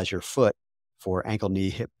immobilize your foot for ankle,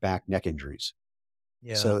 knee, hip, back, neck injuries?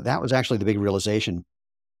 Yeah. So that was actually the big realization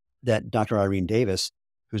that Dr. Irene Davis,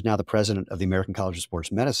 who's now the president of the American College of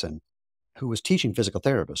Sports Medicine, who was teaching physical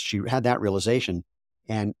therapists, she had that realization.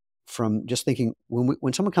 And from just thinking,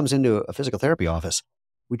 when someone comes into a physical therapy office,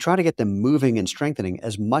 we try to get them moving and strengthening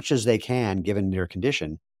as much as they can given their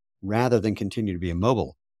condition, rather than continue to be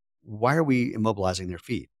immobile. Why are we immobilizing their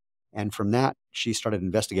feet? And from that, she started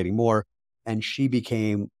investigating more, and she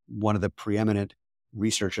became one of the preeminent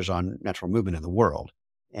researchers on natural movement in the world.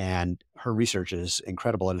 And her research is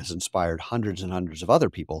incredible and has inspired hundreds and hundreds of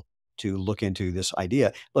other people to look into this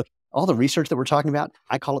idea. Look, all the research that we're talking about,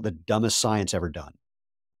 I call it the dumbest science ever done,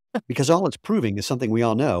 because all it's proving is something we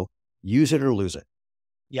all know: use it or lose it.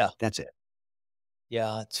 Yeah. That's it.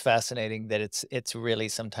 Yeah. It's fascinating that it's really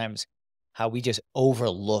sometimes how we just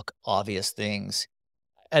overlook obvious things.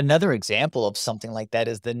 Another example of something like that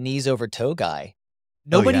is the knees over toe guy.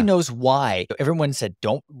 Oh Nobody yeah. knows why. Everyone said,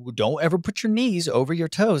 don't ever put your knees over your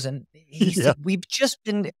toes. And he Yeah. said, we've just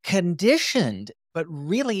been conditioned, but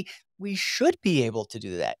really we should be able to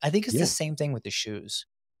do that. I think it's the Yeah. same thing with the shoes.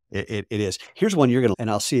 It is. Here's one and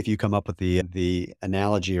I'll see if you come up with the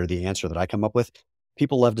analogy or the answer that I come up with.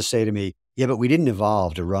 People love to say to me, yeah, but we didn't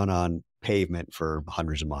evolve to run on pavement for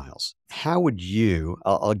hundreds of miles. How would you,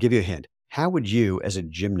 I'll give you a hint. How would you as a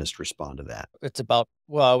gymnast respond to that? It's about,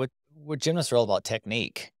 well, with gymnasts are all about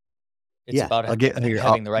technique. It's Yeah, about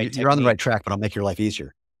having the right you're on the right technique. track, but I'll make your life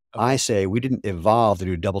easier. I Okay. say we didn't evolve to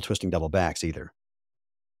do double twisting double backs either.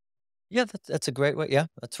 Yeah, that's a great way. Yeah,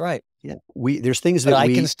 that's right. Yeah, there's things But that I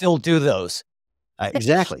can still do those.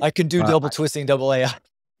 exactly. I can do double twisting, double AI.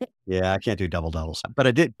 Yeah, I can't do double doubles, but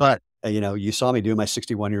I did. But you saw me do my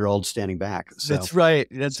 61-year-old standing back. So That's right.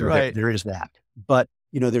 That's so right. there is that. But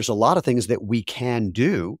there's a lot of things that we can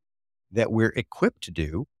do that we're equipped to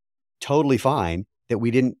do totally fine that we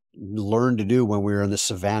didn't learn to do when we were in the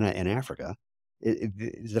savannah in Africa.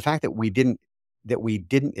 The fact that we didn't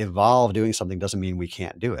evolve doing something doesn't mean we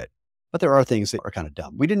can't do it. But there are things that are kind of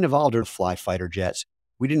dumb. We didn't evolve to fly fighter jets.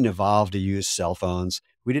 We didn't evolve to use cell phones.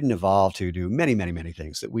 We didn't evolve to do many, many, many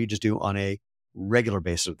things that we just do on a regular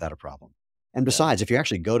basis without a problem. And Yeah. besides, if you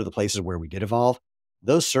actually go to the places where we did evolve,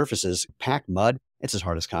 those surfaces, packed mud, it's as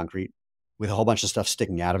hard as concrete with a whole bunch of stuff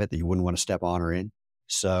sticking out of it that you wouldn't want to step on or in.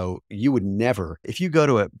 So you would never, if you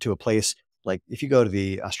go to a place, like if you go to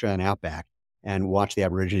the Australian outback and watch the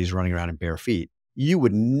Aborigines running around in bare feet, you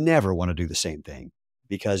would never want to do the same thing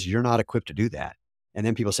because you're not equipped to do that. And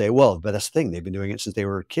then people say, well, but that's the thing. They've been doing it since they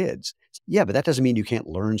were kids. Yeah, but that doesn't mean you can't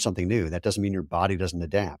learn something new. That doesn't mean your body doesn't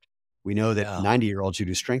adapt. We know that Yeah. 90-year-olds who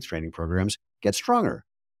do strength training programs get stronger.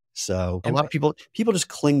 So a And lot of people just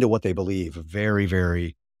cling to what they believe very,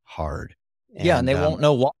 very hard. yeah, and And they won't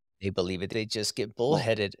know why they believe it. They just get well,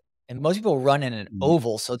 bullheaded. And most people run in an mm,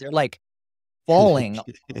 oval, so they're like falling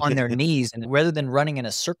on their knees. And rather than running in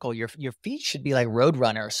a circle, your feet should be like road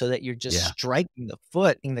runner so that you're just yeah. striking the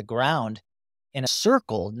foot in the ground in a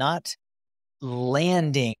circle, not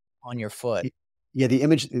landing on your foot. Y Yeah, the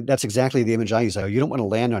image that's exactly the image I use. You don't wanna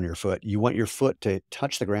land on your foot. You want your foot to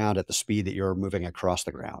touch the ground at the speed that you're moving across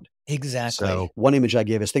the ground. So, Exactly. one image I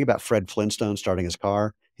give is think about Fred Flintstone starting his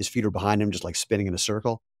car. His feet are behind him, just, like, spinning in a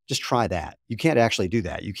circle. Just try that. You can't actually do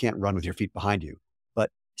that. You can't run with your feet behind you. But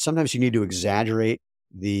sometimes you need to exaggerate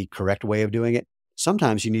the correct way of doing it.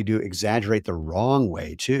 Sometimes you need to exaggerate the wrong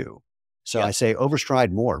way too. So I Yep. say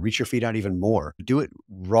overstride more, reach your feet out even more. Do it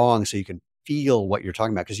wrong so you can feel what you're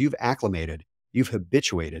talking about because you've acclimated, you've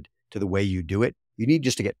habituated to the way you do it. You need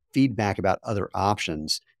just to get feedback about other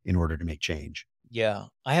options in order to make change. Yeah.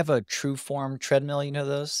 I have a true form treadmill, you know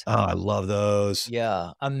those? Oh, I love those.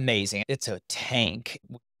 Yeah, amazing. It's a tank.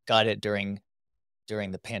 Got it during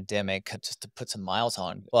the pandemic just to put some miles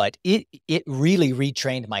on, but it really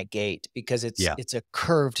retrained my gait because Yeah. it's a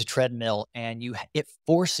curved treadmill and it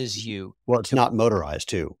forces you Well, it's to not motorized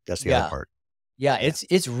too. That's the other yeah. part. Yeah, Yeah.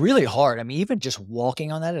 it's really hard. I mean, even just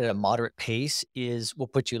walking on that at a moderate pace will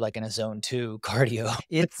put you like in a zone 2 cardio.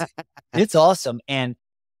 It's awesome, and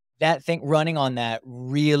that thing running on that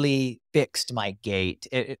really fixed my gait.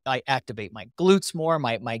 I activate my glutes more,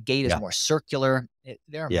 my gait is Yeah. more circular.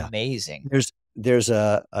 They're Yeah. amazing. There's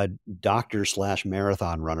a doctor slash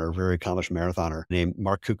marathon runner, very accomplished marathoner named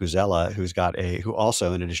Mark Cucuzella, who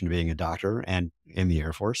also, in addition to being a doctor and in the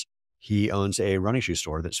Air Force, he owns a running shoe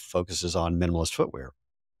store that focuses on minimalist footwear.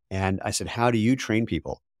 And I said, how do you train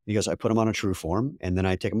people? He goes, I put them on a true form and then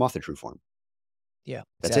I take them off the true form. Yeah,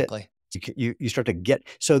 That's it. exactly. You start to get,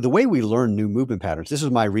 so the way we learn new movement patterns, this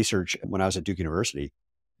was my research when I was at Duke University,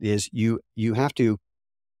 is you have to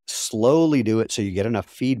slowly do it so you get enough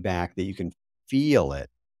feedback that you can feel it,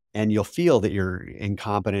 and you'll feel that you're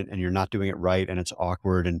incompetent and you're not doing it right and it's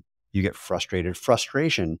awkward and you get frustrated.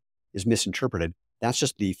 Frustration is misinterpreted. That's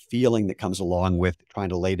just the feeling that comes along with trying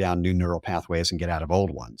to lay down new neural pathways and get out of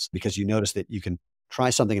old ones because you notice that you can try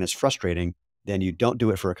something and it's frustrating, then you don't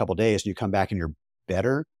do it for a couple days and you come back and you're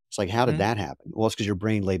better. It's like, how did Mhm. that happen? Well, it's because your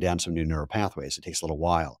brain laid down some new neural pathways. It takes a little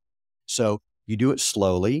while. So you do it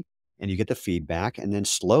slowly and you get the feedback, and then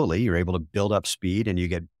slowly you're able to build up speed and you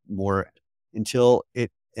get more until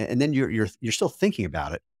it, and then you're still thinking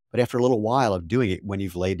about it. But after a little while of doing it, when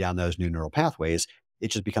you've laid down those new neural pathways, it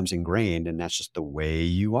just becomes ingrained and that's just the way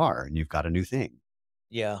you are and you've got a new thing.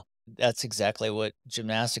 Yeah, that's exactly what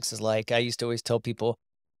gymnastics is like. I used to always tell people,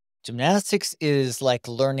 gymnastics is like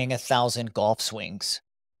learning 1,000 golf swings.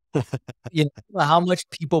 You know how much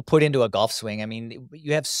people put into a golf swing. I mean,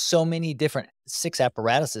 you have so many different 6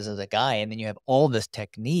 apparatuses as a guy, and then you have all this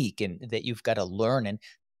technique and that you've gotta learn, and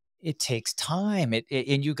it takes time.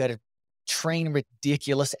 And you gotta train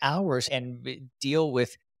ridiculous hours and deal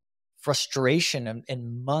with frustration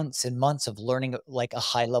and months and months of learning, like, a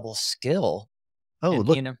high level skill. Oh, And,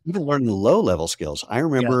 look, even learning low level skills. I yeah,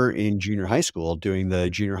 remember in junior high school doing the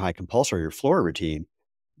junior high compulsory or floor routine.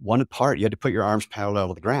 One part, you had to put your arms parallel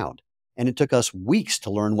to the ground. And it took us weeks to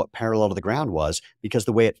learn what parallel to the ground was because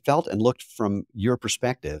the way it felt and looked from your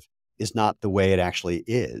perspective is not the way it actually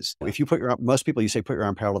is. yeah, If you put most people, you say, put your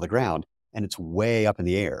arm parallel to the ground and it's way up in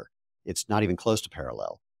the air. It's not even close to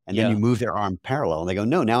parallel. And then you yeah, move their arm parallel and they go,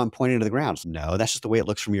 no, now I'm pointing to the ground. No, that's just the way it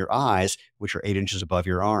looks from your eyes, which are 8 inches above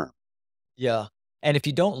your arm. yeah. And if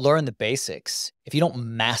you don't learn the basics, if you don't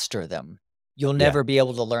master them, you'll Yeah. never be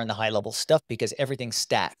able to learn the high level stuff because everything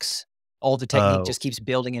stacks. All the technique Oh, just keeps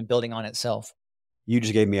building and building on itself. you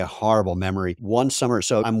just gave me a horrible memory. One summer,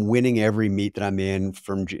 so I'm winning every meet that I'm in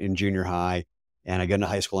in junior high, and I get into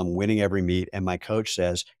high school. I'm winning every meet, and my coach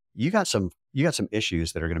says, you got some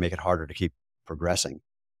issues that are going to make it harder to keep progressing.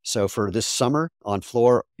 So for this summer on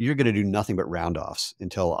floor, you're going to do nothing but round offs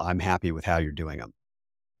until I'm happy with how you're doing them."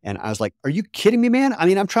 And I was like, "Are you kidding me, man? I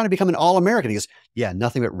mean, I'm trying to become an All American." He goes, "Yeah,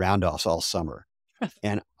 nothing but round offs all summer,"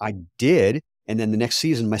 and I did. And then the next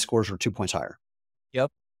season, my scores were 2 points higher. Yep.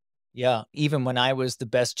 Yeah. Even when I was the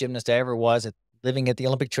best gymnast I ever was living at the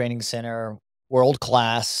Olympic Training Center, world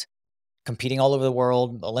class, competing all over the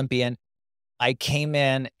world, Olympian. I came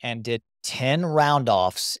in and did 10 round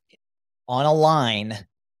offs on a line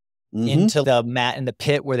into the mat in the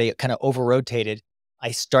pit where they kind of over rotated.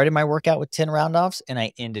 I started my workout with 10 round offs and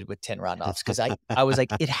I ended with 10 round offs because I was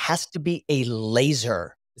like, it has to be a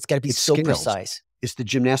laser. It's got to be It's so scales. precise. It's the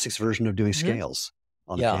gymnastics version of doing scales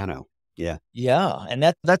on the Yeah. piano. Yeah. Yeah.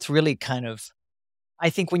 And that's really kind of, I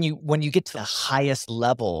think when you get to the highest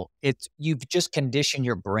level, you've just conditioned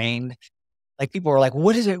your brain. Like people are like,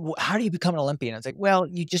 what is it? How do you become an Olympian? It's like, well,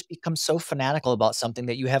 you just become so fanatical about something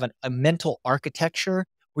that you have a mental architecture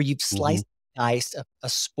where you've sliced, diced a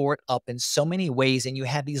sport up in so many ways. And you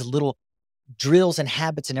have these little drills and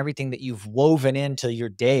habits and everything that you've woven into your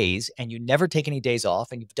days, and you never take any days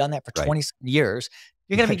off. And you've done that for Right. 20 years.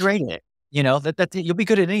 You're going to be great at it. You know, you'll be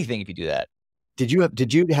good at anything if you do that. Did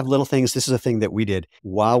you have little things? This is a thing that we did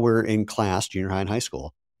while we're in class, junior high and high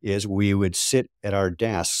school, is we would sit at our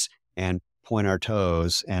desks and point our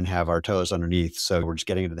toes and have our toes underneath. So we're just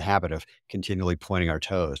getting into the habit of continually pointing our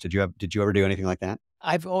toes. Did you ever do anything like that?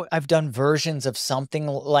 I've done versions of something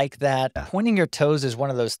like that. Yeah. Pointing your toes is one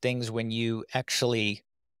of those things when you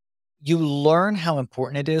learn how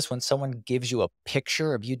important it is when someone gives you a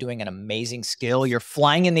picture of you doing an amazing skill. You're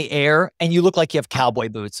flying in the air and you look like you have cowboy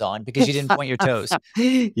boots on because you didn't point your toes.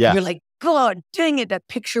 Yeah. You're like, God dang it, that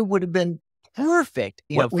picture would have been perfect.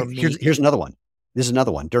 For me. Here's another one. This is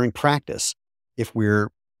another one. During practice, if we're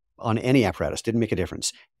on any apparatus, didn't make a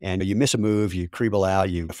difference, and you miss a move, you creeble out,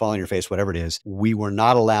 you fall on your face, whatever it is, we were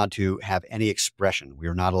not allowed to have any expression. We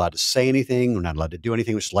were not allowed to say anything. We're not allowed to do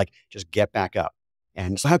anything. It was like, just get back up.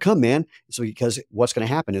 And so how come, man? So because what's going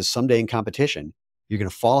to happen is someday in competition, you're going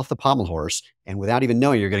to fall off the pommel horse, and without even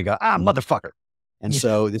knowing, you're going to go, motherfucker. And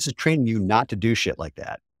so this is training you not to do shit like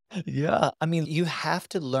that. Yeah. I mean, you have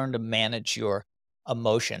to learn to manage your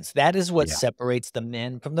emotions. That is what separates the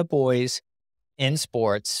men from the boys in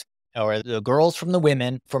sports, or the girls from the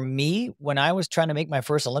women. For me, when I was trying to make my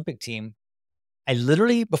first Olympic team, I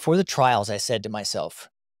literally, before the trials, I said to myself,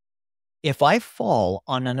 if I fall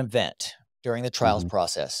on an event during the trials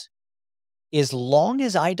process, as long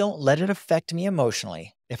as I don't let it affect me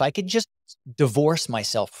emotionally, if I could just divorce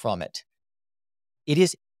myself from it, it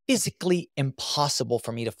is physically impossible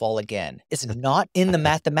for me to fall again. It's not in the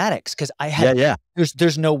mathematics because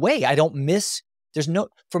there's no way I don't miss.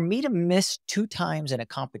 For me to miss 2 times in a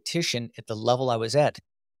competition at the level I was at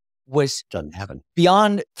was Doesn't happen.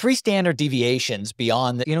 beyond 3 standard deviations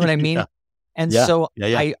beyond, you know what I mean? And so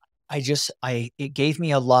it gave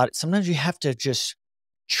me a lot. Sometimes you have to just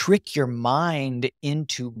trick your mind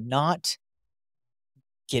into not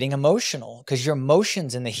getting emotional, because your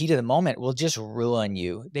emotions in the heat of the moment will just ruin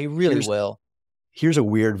you. They really will. Here's a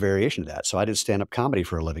weird variation of that. So I did stand-up comedy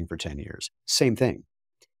for a living for 10 years. Same thing.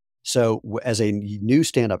 So as a new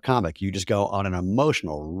stand-up comic, you just go on an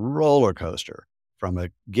emotional roller coaster from a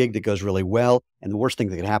gig that goes really well. And the worst thing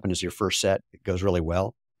that could happen is your first set, it goes really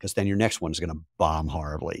well, because then your next one is going to bomb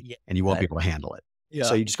horribly and you won't be able to handle it. Yeah.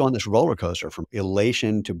 So you just go on this roller coaster from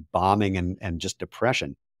elation to bombing and just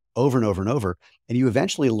depression over and over and over. And you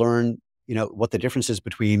eventually learn, what the difference is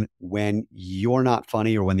between when you're not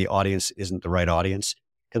funny or when the audience isn't the right audience.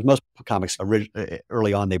 Because most comics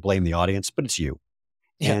early on, they blame the audience, but it's you.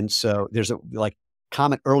 Yeah. And so there's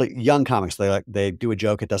young comics, they do a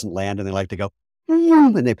joke, it doesn't land, and they like to go,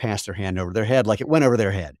 and they pass their hand over their head like it went over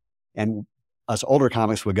their head. And us older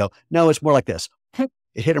comics would go, no, it's more like this. It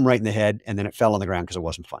hit them right in the head, and then it fell on the ground because it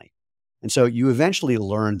wasn't funny. And so you eventually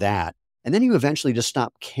learn that, and then you eventually just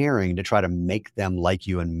stop caring to try to make them like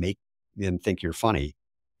you and make them think you're funny.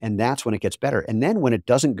 And that's when it gets better. And then when it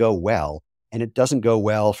doesn't go well, and it doesn't go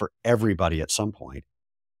well for everybody at some point,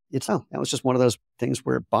 that was just one of those things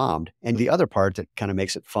where it bombed. And the other part that kind of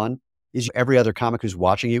makes it fun is every other comic who's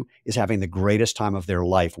watching you is having the greatest time of their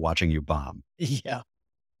life watching you bomb. Yeah.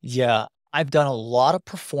 Yeah. I've done a lot of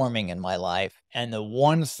performing in my life. And the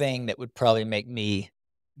one thing that would probably make me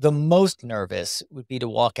the most nervous would be to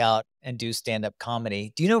walk out and do stand-up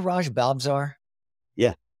comedy. Do you know Raj Balbzar?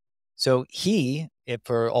 Yeah. So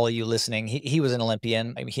for all of you listening, he was an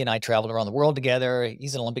Olympian. I mean, he and I traveled around the world together.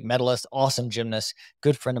 He's an Olympic medalist, awesome gymnast,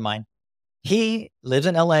 good friend of mine. He lives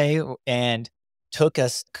in LA and took a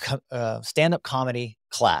stand-up comedy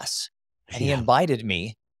class. And he invited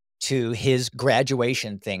me to his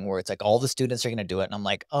graduation thing where it's like all the students are going to do it. And I'm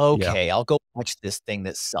like, okay, I'll go watch this thing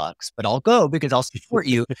that sucks, but I'll go because I'll support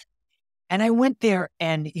you. And I went there,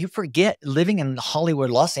 and you forget, living in Hollywood,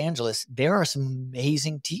 Los Angeles, there are some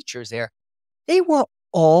amazing teachers there. They were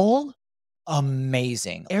all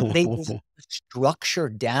amazing. They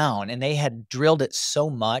structured down, and they had drilled it so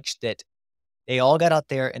much that They all got out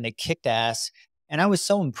there and they kicked ass. And I was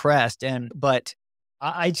so impressed. But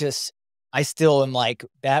I still am like,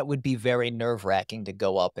 that would be very nerve wracking to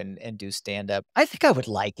go up and do stand up. I think I would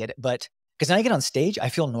like it, but because when I get on stage, I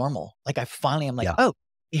feel normal. Like I'm like, Yeah. oh,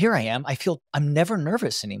 here I am. I'm never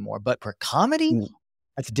nervous anymore. But for comedy, Mm.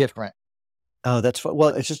 that's different. Oh, that's well,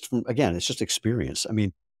 it's just again, it's just experience. I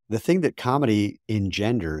mean, the thing that comedy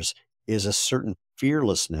engenders is a certain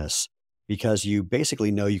fearlessness because you basically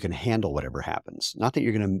know you can handle whatever happens. Not that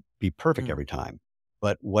you're going to be perfect Mm. every time,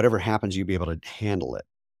 but whatever happens, you'll be able to handle it.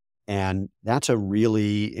 And that's a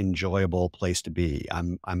really enjoyable place to be.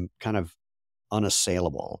 I'm kind of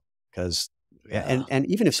unassailable because Yeah. and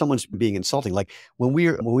even if someone's being insulting, like when we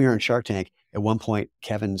were in Shark Tank, at one point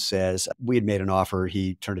Kevin says we had made an offer,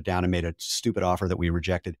 he turned it down and made a stupid offer that we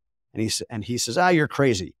rejected, and he says, you're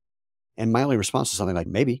crazy. And my only response is something like,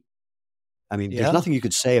 maybe. I mean, there's Yeah. nothing you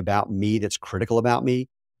could say about me that's critical about me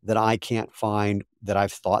that I can't find that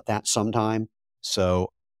I've thought that sometime. So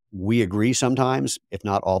we agree sometimes, if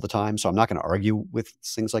not all the time. So I'm not going to argue with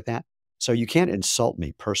things like that. So you can't insult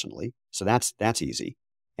me personally. So that's easy.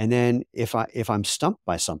 And then if I'm stumped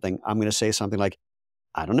by something, I'm going to say something like,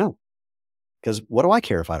 I don't know. Because what do I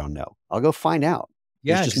care if I don't know? I'll go find out.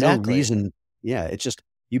 There's Yeah, just no exactly. reason. Yeah, it's just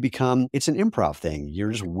it's an improv thing.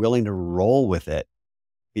 You're just willing to roll with it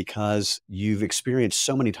because you've experienced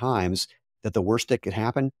so many times that the worst that could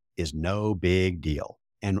happen is no big deal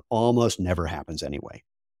and almost never happens anyway.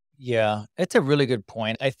 Yeah, it's a really good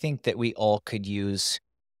point. I think that we all could use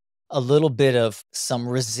a little bit of some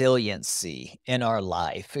resiliency in our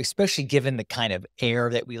life, especially given the kind of air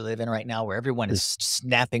that we live in right now where everyone is Is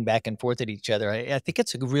snapping back and forth at each other. I think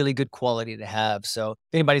it's a really good quality to have. So if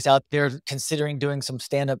anybody's out there considering doing some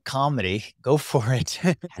stand-up comedy, go for it.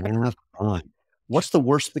 have fun. What's the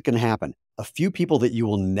worst that can happen? A few people that you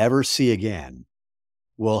will never see again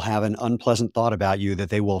will have an unpleasant thought about you that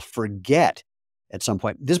they will forget at some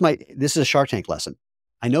point. This is a Shark Tank lesson.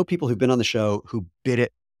 I know people who've been on the show who bit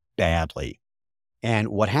it badly. And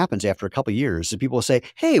what happens after a couple of years is people will say,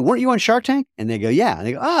 hey, weren't you on Shark Tank? And they go, yeah. And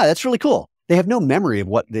they go, that's really cool. They have no memory of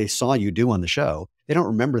what they saw you do on the show. They don't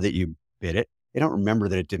remember that you bit it. They don't remember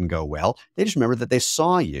that it didn't go well. They just remember that they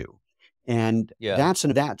saw you. And Yeah.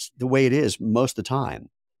 that's the way it is most of the time.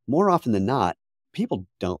 More often than not,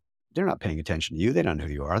 they're not paying attention to you. They don't know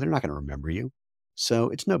who you are. They're not going to remember you. So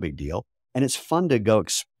it's no big deal. And it's fun to go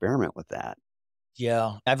experiment with that.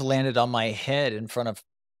 Yeah. I've landed on my head in front of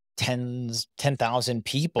 10,000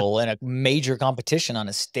 people in a major competition on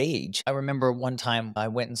a stage. I remember one time I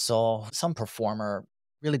went and saw some performer,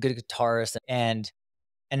 really good guitarist, and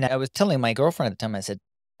I was telling my girlfriend at the time, I said,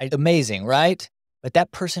 amazing, right? But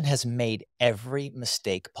that person has made every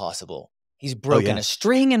mistake possible. He's Oh, broken a yes.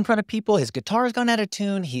 string in front of people. His guitar's gone out of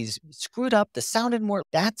tune. He's screwed up. The sounded more.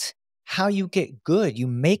 That's how you get good. You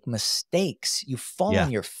make mistakes. You fall Yeah.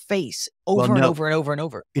 on your face Well, over and no, over and over and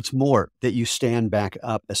over. it's more that you stand back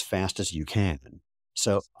up as fast as you can.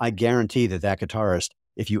 So I guarantee that guitarist,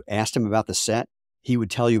 if you asked him about the set, he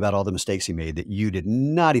would tell you about all the mistakes he made that you did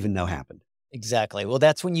not even know happened. Exactly. Well,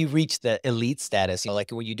 that's when you reach the elite status, like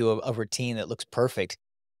when you do a routine that looks perfect.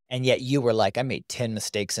 And yet you were like, I made 10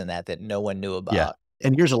 mistakes in that no one knew Yeah. about.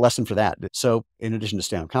 And here's a lesson for that. So in addition to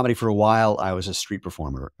stand-up comedy, for a while, I was a street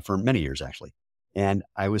performer for many years, actually. And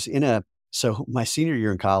I was so my senior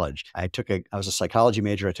year in college, I was a psychology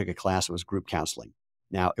major. I took a class that was group counseling.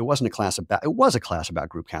 Now, it was a class about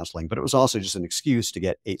group counseling, but it was also just an excuse to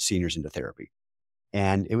get 8 seniors into therapy.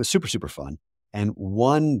 And it was super, super fun. And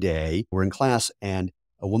one day we're in class and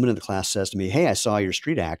a woman in the class says to me, hey, I saw your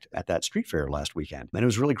street act at that street fair last weekend. And it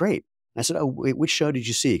was really great. And I said, oh, wait, which show did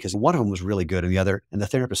you see? Because one of them was really good and the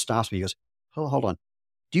therapist stops me. He goes, hold on.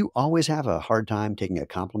 Do you always have a hard time taking a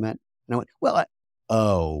compliment? And I went,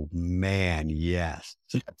 oh man, yes.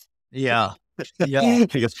 Yeah. Yeah.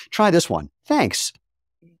 He goes, try this one. Thanks.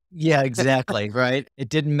 Yeah, exactly. Right. It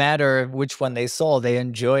didn't matter which one they saw. They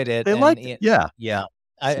enjoyed it. They liked it. Yeah. Yeah.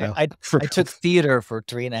 So, I took theater for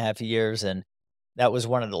 3.5 years, and that was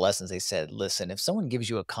one of the lessons. They said, listen, if someone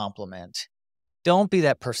gives you a compliment, don't be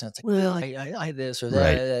that person that's like, well, I this or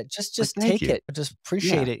right. that. Just Thank take you. it. Just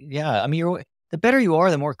appreciate Yeah. it. Yeah. I mean, the better you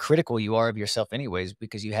are, the more critical you are of yourself anyways,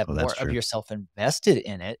 because you have Oh, that's more of true. yourself invested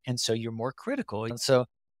in it. And so you're more critical. And so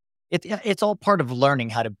it's all part of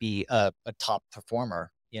learning how to be a top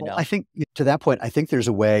performer, Well, I think to that point, I think there's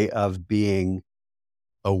a way of being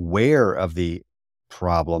aware of the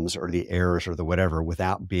problems or the errors or the whatever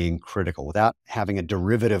without being critical, without having a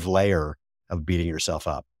derivative layer of beating yourself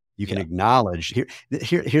up. You can Yeah. acknowledge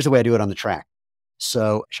here's the way I do it on the track.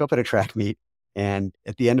 So I show up at a track meet and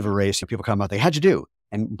at the end of a race, people come out, how'd you do?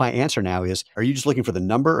 And my answer now is, are you just looking for the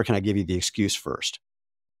number or can I give you the excuse first?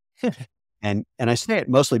 And I say it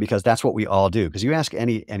mostly because that's what we all do. Because you ask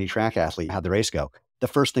any track athlete how'd the race go, the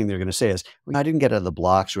first thing they're going to say is, well, I didn't get out of the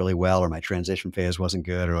blocks really well, or my transition phase wasn't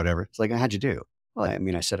good, or whatever. It's like, how'd you do? Well, I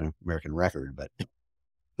mean, I set an American record, but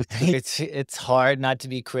It's hard not to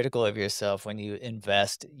be critical of yourself when you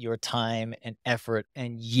invest your time and effort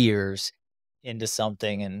and years into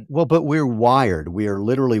something and well, but we're wired. We are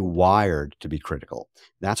literally wired to be critical.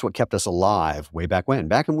 That's what kept us alive way back when.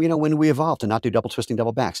 Back when, when we evolved to not do double twisting,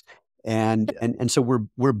 double backs. And so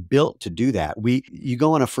we're built to do that. You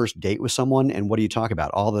go on a first date with someone and what do you talk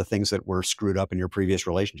about? All the things that were screwed up in your previous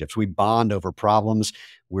relationships. We bond over problems.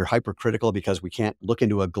 We're hypercritical because we can't look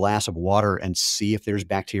into a glass of water and see if there's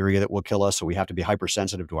bacteria that will kill us. So we have to be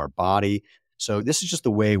hypersensitive to our body. So this is just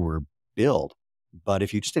the way we're built. But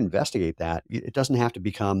if you just investigate that, it doesn't have to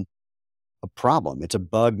become a problem. It's a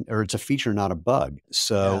bug or it's a feature, not a bug.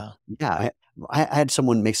 So yeah, yeah, I had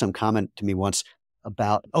someone make some comment to me once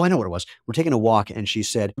about, oh, I know what it was. We're taking a walk and she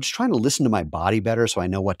said, I'm just trying to listen to my body better so I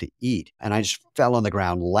know what to eat. And I just fell on the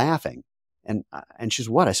ground laughing. And she's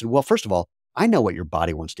what? I said, well, first of all, I know what your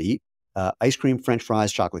body wants to eat. Ice cream, French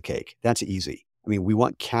fries, chocolate cake. That's easy. I mean, we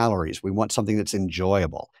want calories. We want something that's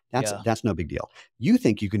enjoyable. yeah. That's no big deal. You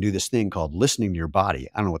think you can do this thing called listening to your body.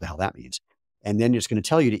 I don't know what the hell that means. And then it's going to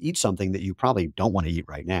tell you to eat something that you probably don't want to eat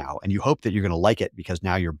right now. And you hope that you're going to like it because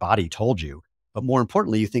now your body told you. But more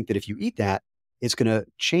importantly, you think that if you eat that, it's going to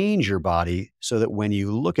change your body so that when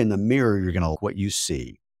you look in the mirror, you're going to like what you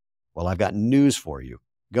see. Well, I've got news for you.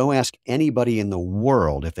 Go ask anybody in the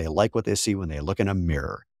world if they like what they see when they look in a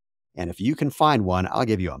mirror. And if you can find one, I'll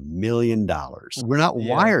give you $1 million. We're not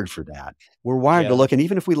Yeah, wired for that. We're wired to yeah, look. And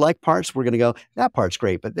even if we like parts, we're going to go, that part's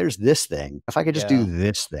great, but there's this thing. If I could just do yeah.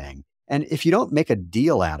 this thing. And if you don't make a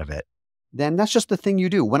deal out of it, then that's just the thing you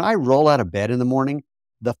do. When I roll out of bed in the morning,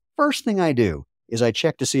 the first thing I do is I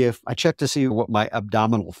check to see what my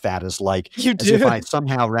abdominal fat is like, You as if do? I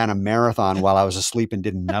somehow ran a marathon while I was asleep and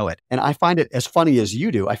didn't know it. And I find it as funny as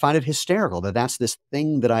you do. I find it hysterical that that's this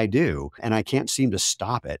thing that I do and I can't seem to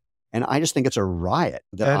stop it. And I just think it's a riot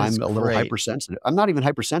that That is I'm a little great. hypersensitive. I'm not even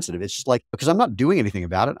hypersensitive. It's just like, because I'm not doing anything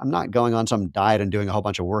about it. I'm not going on some diet and doing a whole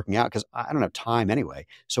bunch of working out because I don't have time anyway.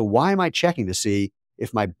 So why am I checking to see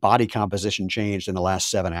if my body composition changed in the last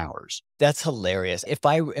 7 hours? That's hilarious. If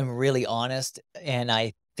I am really honest and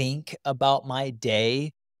I think about my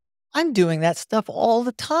day, I'm doing that stuff all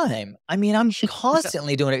the time. I mean, I'm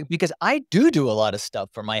constantly doing it because I do a lot of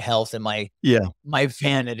stuff for my health and Yeah. my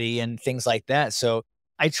vanity and things like that. So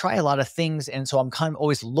I try a lot of things. And so I'm kind of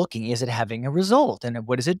always looking, is it having a result? And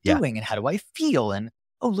what is it Yeah. doing? And how do I feel? And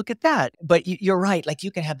oh, look at that. But you're right. Like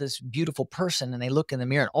you can have this beautiful person and they look in the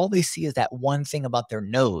mirror and all they see is that one thing about their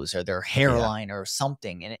nose or their Yeah. hairline or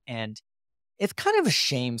something. And it's kind of a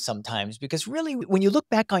shame sometimes because really, when you look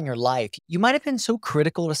back on your life, you might have been so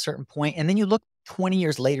critical at a certain point, and then you look 20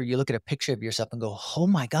 years later, you look at a picture of yourself and go, "Oh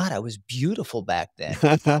my God, I was beautiful back then."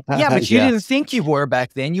 Yeah, but you Yeah. didn't think you were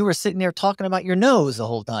back then. You were sitting there talking about your nose the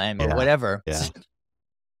whole time or Yeah. whatever. Yeah.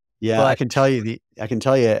 Yeah, But I can tell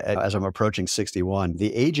you as I'm approaching 61,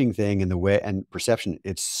 the aging thing and the way and perception,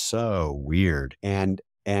 it's so weird. And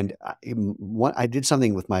I did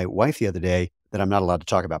something with my wife the other day that I'm not allowed to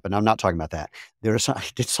talk about, but I'm not talking about that. I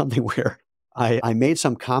did something where I made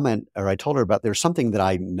some comment or I told her about there's something that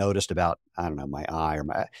I noticed about, I don't know, my eye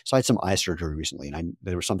so I had some eye surgery recently and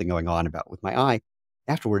there was something going on about with my eye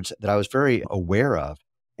afterwards that I was very aware of.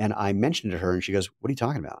 And I mentioned it to her and she goes, what are you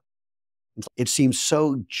talking about? It seems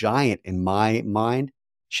so giant in my mind.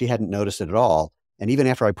 She hadn't noticed it at all. And even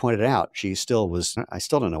after I pointed it out, she still was, I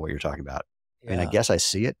still don't know what you're talking about. I mean, I yeah, guess I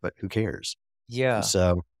see it, but who cares? And yeah,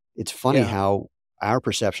 so it's funny yeah, how our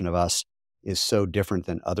perception of us is so different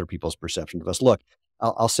than other people's perception of us. Look,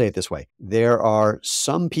 I'll say it this way. There are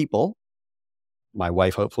some people, my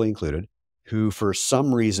wife hopefully included, who for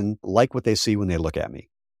some reason like what they see when they look at me.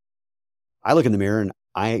 I look in the mirror and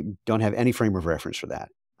I don't have any frame of reference for that.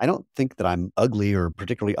 I don't think that I'm ugly or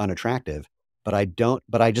particularly unattractive, but I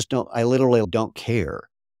just don't, I literally don't care.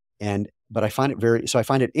 But I find it so I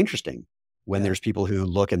find it interesting when yeah. there's people who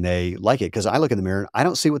look and they like it because I look in the mirror and I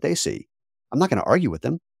don't see what they see. I'm not going to argue with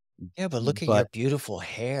them, Yeah, but look at your but beautiful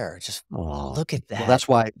hair. Just oh, look at well,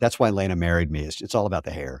 that. that's why Lena married me. It's all about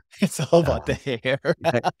the hair. It's all about the Um, hair.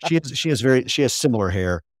 in fact, she has similar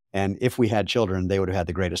hair, and if we had children, they would have had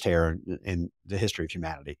the greatest hair in the history of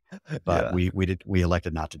humanity. But Yeah. we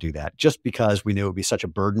elected not to do that just because we knew it would be such a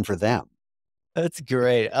burden for them. That's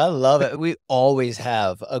great. I love it. We always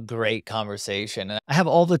have a great conversation, and I have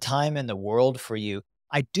all the time in the world for you.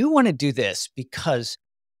 I do wanna do this because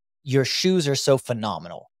your shoes are so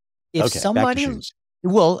phenomenal. If Okay, back to somebody shoes.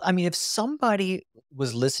 Well, I mean, if somebody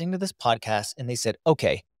was listening to this podcast and they said,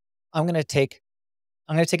 "Okay, I'm gonna take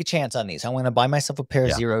I'm gonna take a chance on these. I'm gonna buy myself a pair of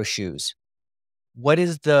Yeah. Xero shoes." What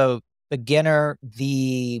is the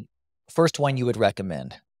first one you would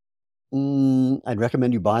recommend? I'd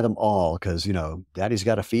recommend you buy them all because, daddy's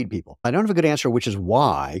got to feed people. I don't have a good answer, which is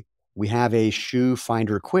why we have a shoe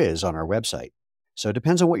finder quiz on our website. So it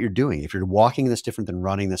depends on what you're doing. If you're walking, that's different than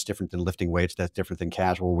running, that's different than lifting weights, that's different than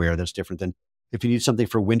casual wear, that's different than if you need something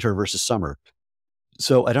for winter versus summer.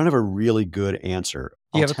 So I don't have a really good answer.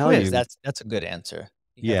 You I'll have a tell quiz. you, That's a good answer.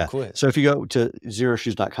 You have a yeah. quiz. So if you go to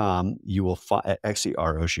xeroshoes.com, you will find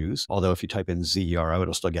Xero Shoes. Although if you type in Zero,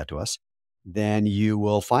 it'll still get to us. Then you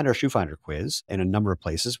will find our shoe finder quiz in a number of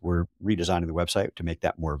places. We're redesigning the website to make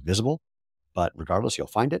that more visible, but regardless, you'll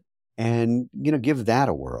find it and, give that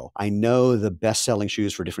a whirl. I know the best selling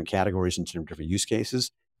shoes for different categories and different use cases,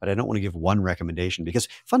 but I don't want to give one recommendation because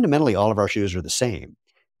fundamentally all of our shoes are the same.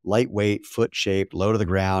 Lightweight, foot shaped, low to the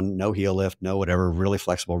ground, no heel lift, no whatever, really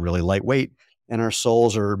flexible, really lightweight. And our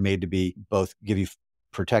soles are made to be both give you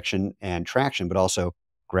protection and traction, but also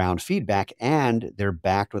ground feedback. And they're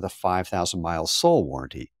backed with a 5,000 mile sole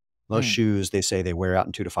warranty. Most Hmm. shoes, they say they wear out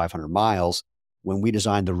in 200 to 500 miles. When we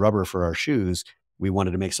designed the rubber for our shoes, we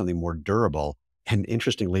wanted to make something more durable. And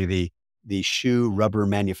interestingly, the shoe rubber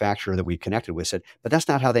manufacturer that we connected with said, but that's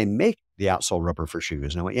not how they make the outsole rubber for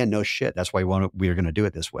shoes. And I went, yeah, no shit. That's why we're going to do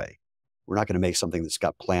it this way. We're not going to make something that's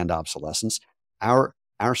got planned obsolescence. Our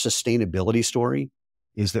sustainability story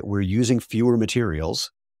is that we're using fewer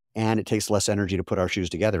materials and it takes less energy to put our shoes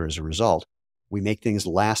together as a result. We make things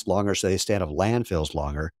last longer so they stay out of landfills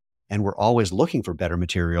longer. And we're always looking for better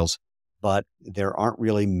materials, but there aren't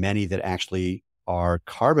really many that actually are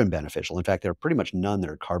carbon beneficial. In fact, there are pretty much none that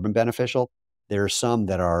are carbon beneficial. There are some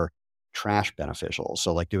that are trash beneficial.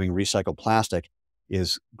 So like doing recycled plastic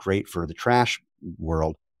is great for the trash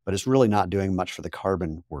world, but it's really not doing much for the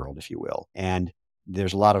carbon world, if you will. And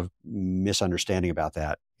there's a lot of misunderstanding about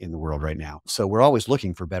that in the world right now. So we're always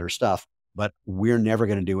looking for better stuff, but we're never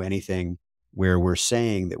going to do anything where we're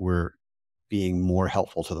saying that we're being more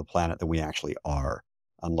helpful to the planet than we actually are,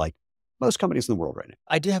 unlike most companies in the world right now.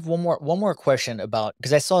 I do have one more question about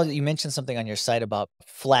because I saw that you mentioned something on your site about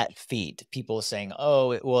flat feet. People saying,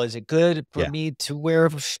 "Oh, well, is it good for Yeah. me to wear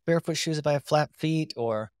barefoot shoes if I have flat feet?"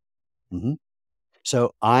 Or hmm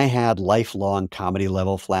So I had lifelong comedy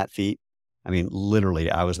level flat feet. I mean,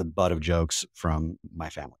 literally, I was the butt of jokes from my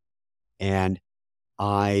family. And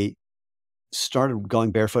I started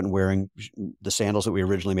going barefoot and wearing the sandals that we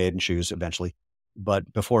originally made and shoes eventually.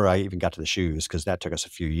 But before I even got to the shoes, because that took us a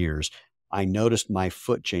few years, I noticed my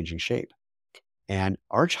foot changing shape. And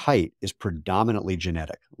arch height is predominantly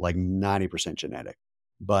genetic, like 90% genetic,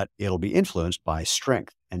 but it'll be influenced by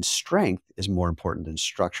strength. And strength is more important than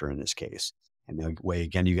structure in this case. And the way,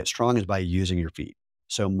 again, you get strong is by using your feet.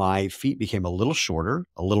 So my feet became a little shorter,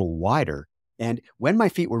 a little wider. And when my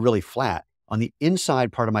feet were really flat, on the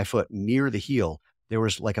inside part of my foot near the heel, there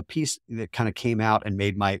was like a piece that kind of came out and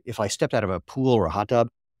made if I stepped out of a pool or a hot tub,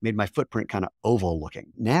 made my footprint kind of oval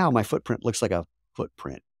looking. Now my footprint looks like a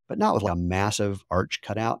footprint, but not with like a massive arch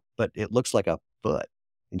cut out, but it looks like a foot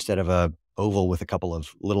instead of a oval with a couple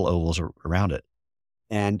of little ovals around it.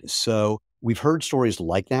 And so we've heard stories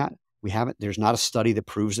like that. There's not a study that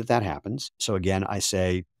proves that that happens. So again, I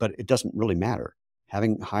say, but it doesn't really matter.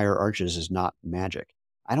 Having higher arches is not magic.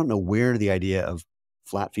 I don't know where the idea of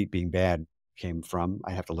flat feet being bad came from.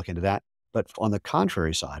 I have to look into that. But on the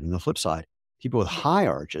contrary side, on the flip side, people with high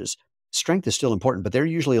arches, strength is still important, but they're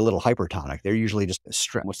usually a little hypertonic. They're usually just,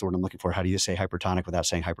 what's the word I'm looking for? How do you say hypertonic without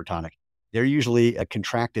saying hypertonic? They're usually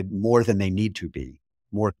contracted more than they need to be,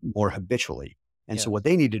 more habitually. And so yeah, what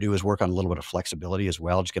they need to do is work on a little bit of flexibility as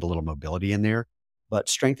well, just get a little mobility in there. But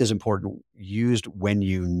strength is important, used when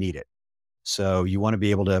you need it. So you want to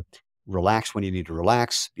be able to relax when you need to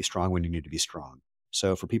relax, be strong when you need to be strong.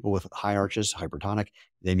 So for people with high arches, hypertonic,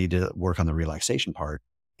 they need to work on the relaxation part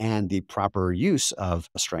and the proper use of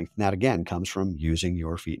strength. And that again comes from using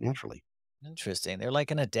your feet naturally. interesting. They're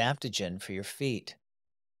like an adaptogen for your feet.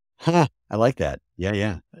 Ha, I like that. Yeah,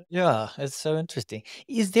 yeah. Yeah, it's so interesting.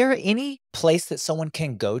 Is there any place that someone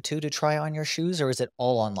can go to try on your shoes, or is it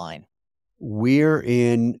all online?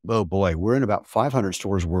 Oh boy, we're in about 500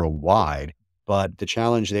 stores worldwide. But the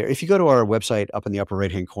challenge there, if you go to our website up in the upper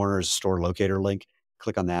right hand corner is a store locator link,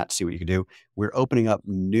 click on that, see what you can do. We're opening up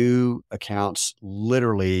new accounts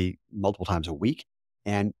literally multiple times a week.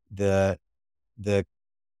 And the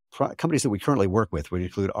companies that we currently work with, would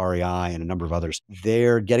include REI and a number of others,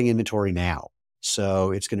 they're getting inventory now.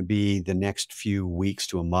 So it's going to be the next few weeks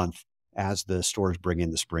to a month as the stores bring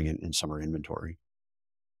in the spring and summer inventory.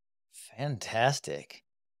 Fantastic.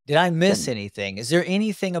 Did I miss Then anything? Is there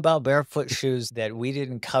anything about barefoot shoes that we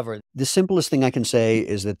didn't cover? the simplest thing I can say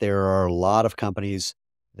is that there are a lot of companies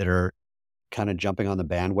that are kind of jumping on the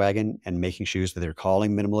bandwagon and making shoes that they're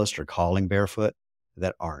calling minimalist or calling barefoot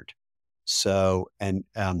that aren't. So,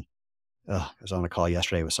 I was on a call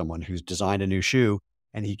yesterday with someone who's designed a new shoe,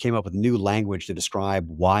 and he came up with new language to describe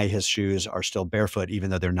why his shoes are still barefoot, even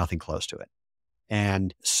though they're nothing close to it.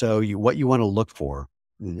 And so, what you want to look for.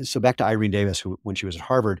 So back to Irene Davis, who when she was at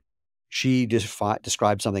Harvard, she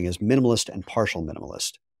described something as minimalist and partial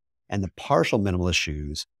minimalist. And the partial minimalist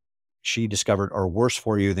shoes she discovered are worse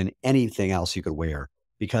for you than anything else you could wear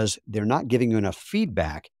because they're not giving you enough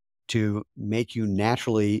feedback to make you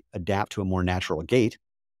naturally adapt to a more natural gait.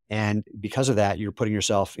 And because of that, you're putting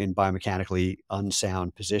yourself in biomechanically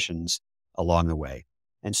unsound positions along the way.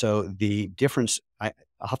 And so the difference, I'll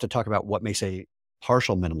have to talk about what makes a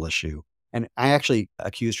partial minimalist shoe. And I actually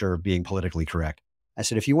accused her of being politically correct. I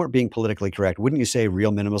said, if you weren't being politically correct, wouldn't you say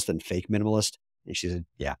real minimalist and fake minimalist? And she said,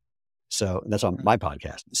 yeah. So that's on my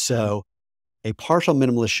podcast. So a partial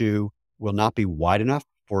minimalist shoe will not be wide enough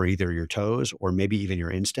for either your toes or maybe even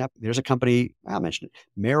your instep. There's a company, I'll mention it.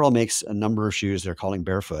 Merrell makes a number of shoes they're calling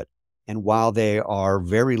Barefoot. And while they are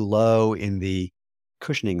very low in the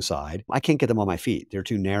cushioning side, I can't get them on my feet. They're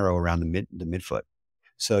too narrow around the midfoot.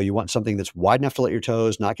 So you want something that's wide enough to let your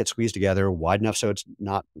toes not get squeezed together, wide enough so it's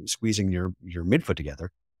not squeezing your midfoot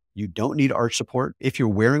together. You don't need arch support. If you're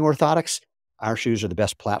wearing orthotics, our shoes are the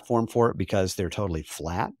best platform for it because they're totally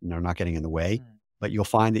flat and they're not getting in the way. But you'll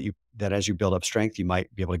find that as you build up strength, you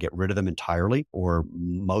might be able to get rid of them entirely or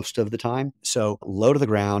most of the time. So low to the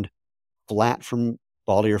ground, flat from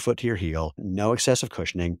ball of your foot to your heel, no excessive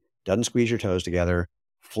cushioning, doesn't squeeze your toes together,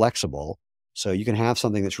 flexible. So you can have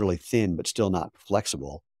something that's really thin, but still not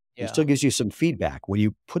flexible. And Yeah. still gives you some feedback. When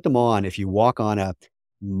you put them on, if you walk on a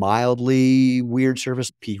mildly weird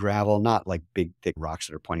surface, pea gravel, not like big, thick rocks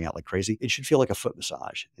that are pointing out like crazy, it should feel like a foot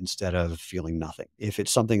massage instead of feeling nothing. If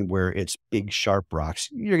it's something where it's big, sharp rocks,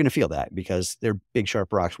 you're going to feel that because they're big,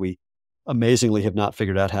 sharp rocks. We amazingly have not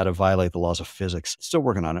figured out how to violate the laws of physics. Still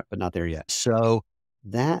working on it, but not there yet. So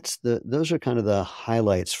those are kind of the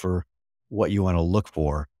highlights for what you want to look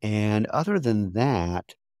for. And other than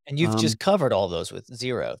that, And you've just covered all those with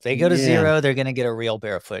Xero. They go to yeah, Xero, they're going to get a real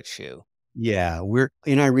barefoot shoe. yeah, we're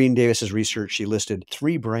in Irene Davis's research. She listed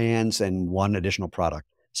 3 brands and 1 additional product.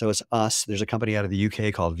 So it's us. There's a company out of the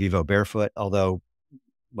UK called Vivo Barefoot. Although,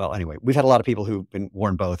 well, anyway, we've had a lot of people who've been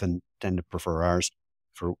worn both and tend to prefer ours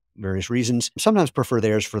for various reasons. Sometimes prefer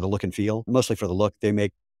theirs for the look and feel, mostly for the look. They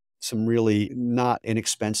make some really not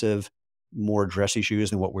inexpensive, more dressy shoes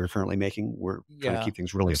than what we're currently making. We're trying to Yeah. keep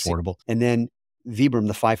things really I've seen- affordable. And then Vibram,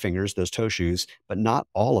 the 5 fingers, those toe shoes, but not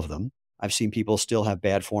all of them. I've seen people still have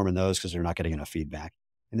bad form in those because they're not getting enough feedback.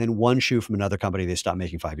 And then one shoe from another company they stopped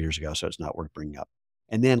making 5 years ago, so it's not worth bringing up.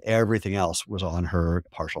 And then everything else was on her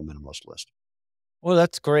partial minimalist list. Well,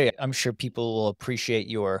 that's great. I'm sure people will appreciate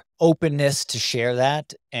your openness to share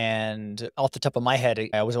that. And off the top of my head,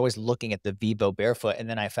 I was always looking at the Vivo Barefoot, and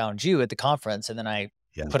then I found you at the conference, and then I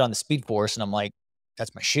Yeah, put on the Speed Force, and I'm like,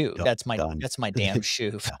 that's my shoe. done. That's my damn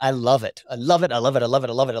shoe. Yeah. I love it. I love it. I love it. I love it.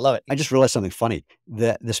 I love it. I love it. I just realized something funny.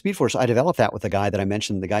 The Speed Force, I developed that with the guy that I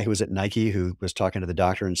mentioned, the guy who was at Nike, who was talking to the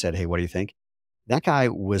doctor and said, "Hey, what do you think?" That guy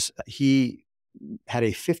he had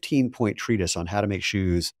a 15-point treatise on how to make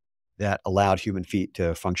shoes that allowed human feet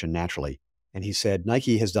to function naturally. And he said,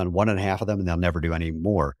 Nike has done 1.5 of them and they'll never do any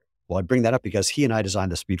more. Well, I bring that up because he and I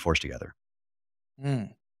designed the Speed Force together.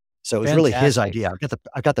 Mm, So it was really his fantastic. idea.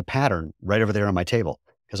 I've got the pattern right over there on my table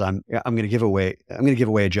because I'm going to give away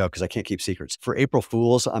a joke because I can't keep secrets. For April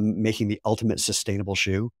Fools, I'm making the ultimate sustainable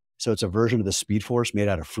shoe. So it's a version of the Speed Force made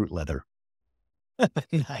out of fruit leather.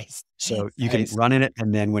 Nice. So you can Nice. run in it,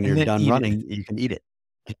 and then when And you're then done eat it. running, you can eat it.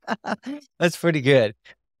 That's pretty good.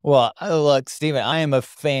 Well, look, Steven, I am a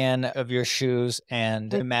fan of your shoes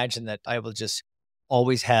and imagine that I will just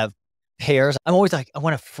always have pairs. I'm always like, I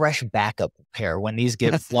want a fresh backup pair when these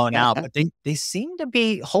get flown out, but they seem to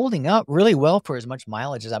be holding up really well for as much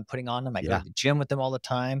mileage as I'm putting on them. I go Yeah. to the gym with them all the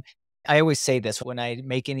time. I always say this when I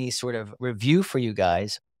make any sort of review for you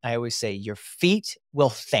guys. I always say your feet will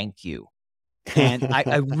thank you. And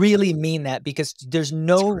I really mean that because there's That's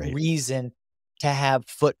no great. reason to have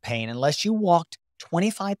foot pain unless you walked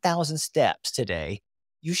 25,000 steps today.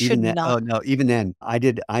 You should Even that, oh not. no, even then, I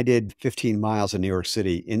did 15 miles in New York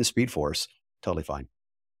City in the Speed Force, totally fine.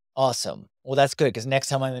 Awesome. Well, that's good because next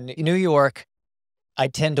time I'm in New York, I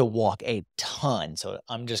tend to walk a ton. So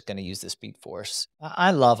I'm just going to use the Speed Force.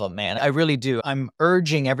 I love them, man. I really do. I'm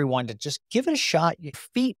urging everyone to just give it a shot. Your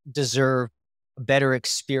feet deserve better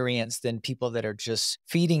experience than people that are just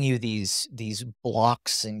feeding you these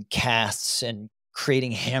blocks and casts and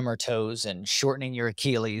creating hammer toes and shortening your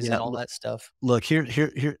Achilles Yeah. and all that stuff. Look, here's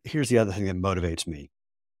the other thing that motivates me.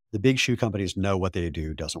 The big shoe companies know what they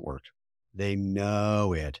do doesn't work. They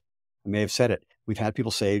know it. I may have said it. We've had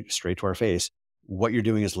people say straight to our face, what you're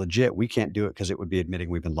doing is legit. We can't do it because it would be admitting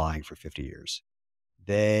we've been lying for 50 years.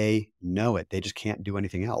 They know it. They just can't do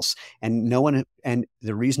anything else. And no one, and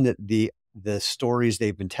the reason that the stories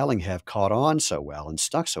they've been telling have caught on so well and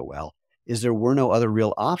stuck so well is there were no other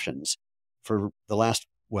real options for the last,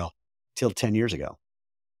 well, till 10 years ago.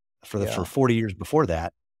 For 40 years before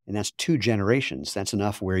that, and that's 2 generations. That's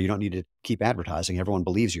enough where you don't need to keep advertising. Everyone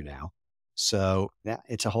believes you now. So that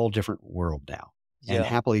it's a whole different world now. And Yeah.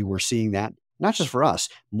 happily, we're seeing that not just for us,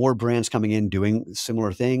 more brands coming in doing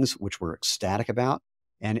similar things, which we're ecstatic about.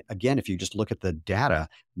 And again, if you just look at the data,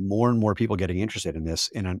 more and more people getting interested in this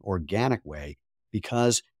in an organic way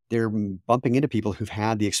because they're bumping into people who've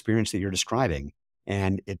had the experience that you're describing.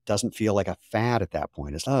 And it doesn't feel like a fad at that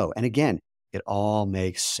point. It's, oh, and again, it all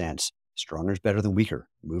makes sense. Stronger is better than weaker.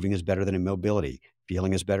 Moving is better than immobility.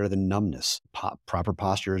 Feeling is better than numbness. Proper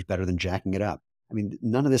posture is better than jacking it up. I mean,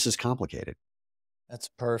 none of this is complicated. That's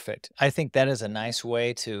perfect. I think that is a nice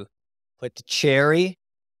way to put the cherry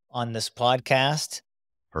on this podcast.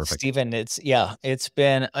 Perfect. Stephen, it's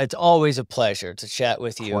always a pleasure to chat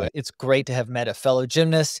with you. Quite. It's great to have met a fellow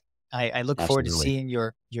gymnast. I look forward to Absolutely. seeing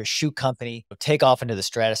your shoe company take off into the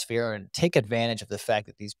stratosphere and take advantage of the fact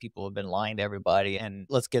that these people have been lying to everybody. And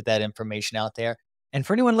let's get that information out there. And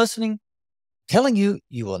for anyone listening, telling you,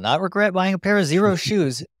 you will not regret buying a pair of Xero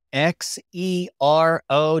shoes. Xero.com.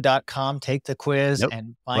 Take the quiz Nope.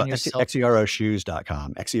 and Well, find yourself.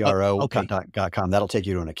 Xeroshoes.com. Oh, okay. Xero.com. That'll take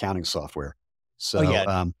you to an accounting software. Oh, So,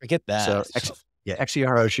 yeah. Forget that.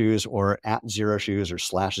 Xero Shoes or at Xero Shoes or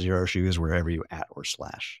 /Xero Shoes, wherever you at or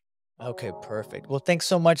slash. Okay, perfect. Well, thanks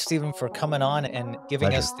so much, Stephen, for coming on and giving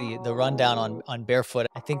Pleasure. us the rundown on Barefoot.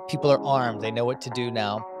 I think people are armed. They know what to do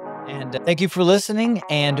now. And thank you for listening,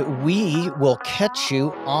 and we will catch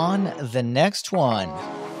you on the next one.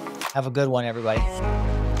 Have a good one, everybody.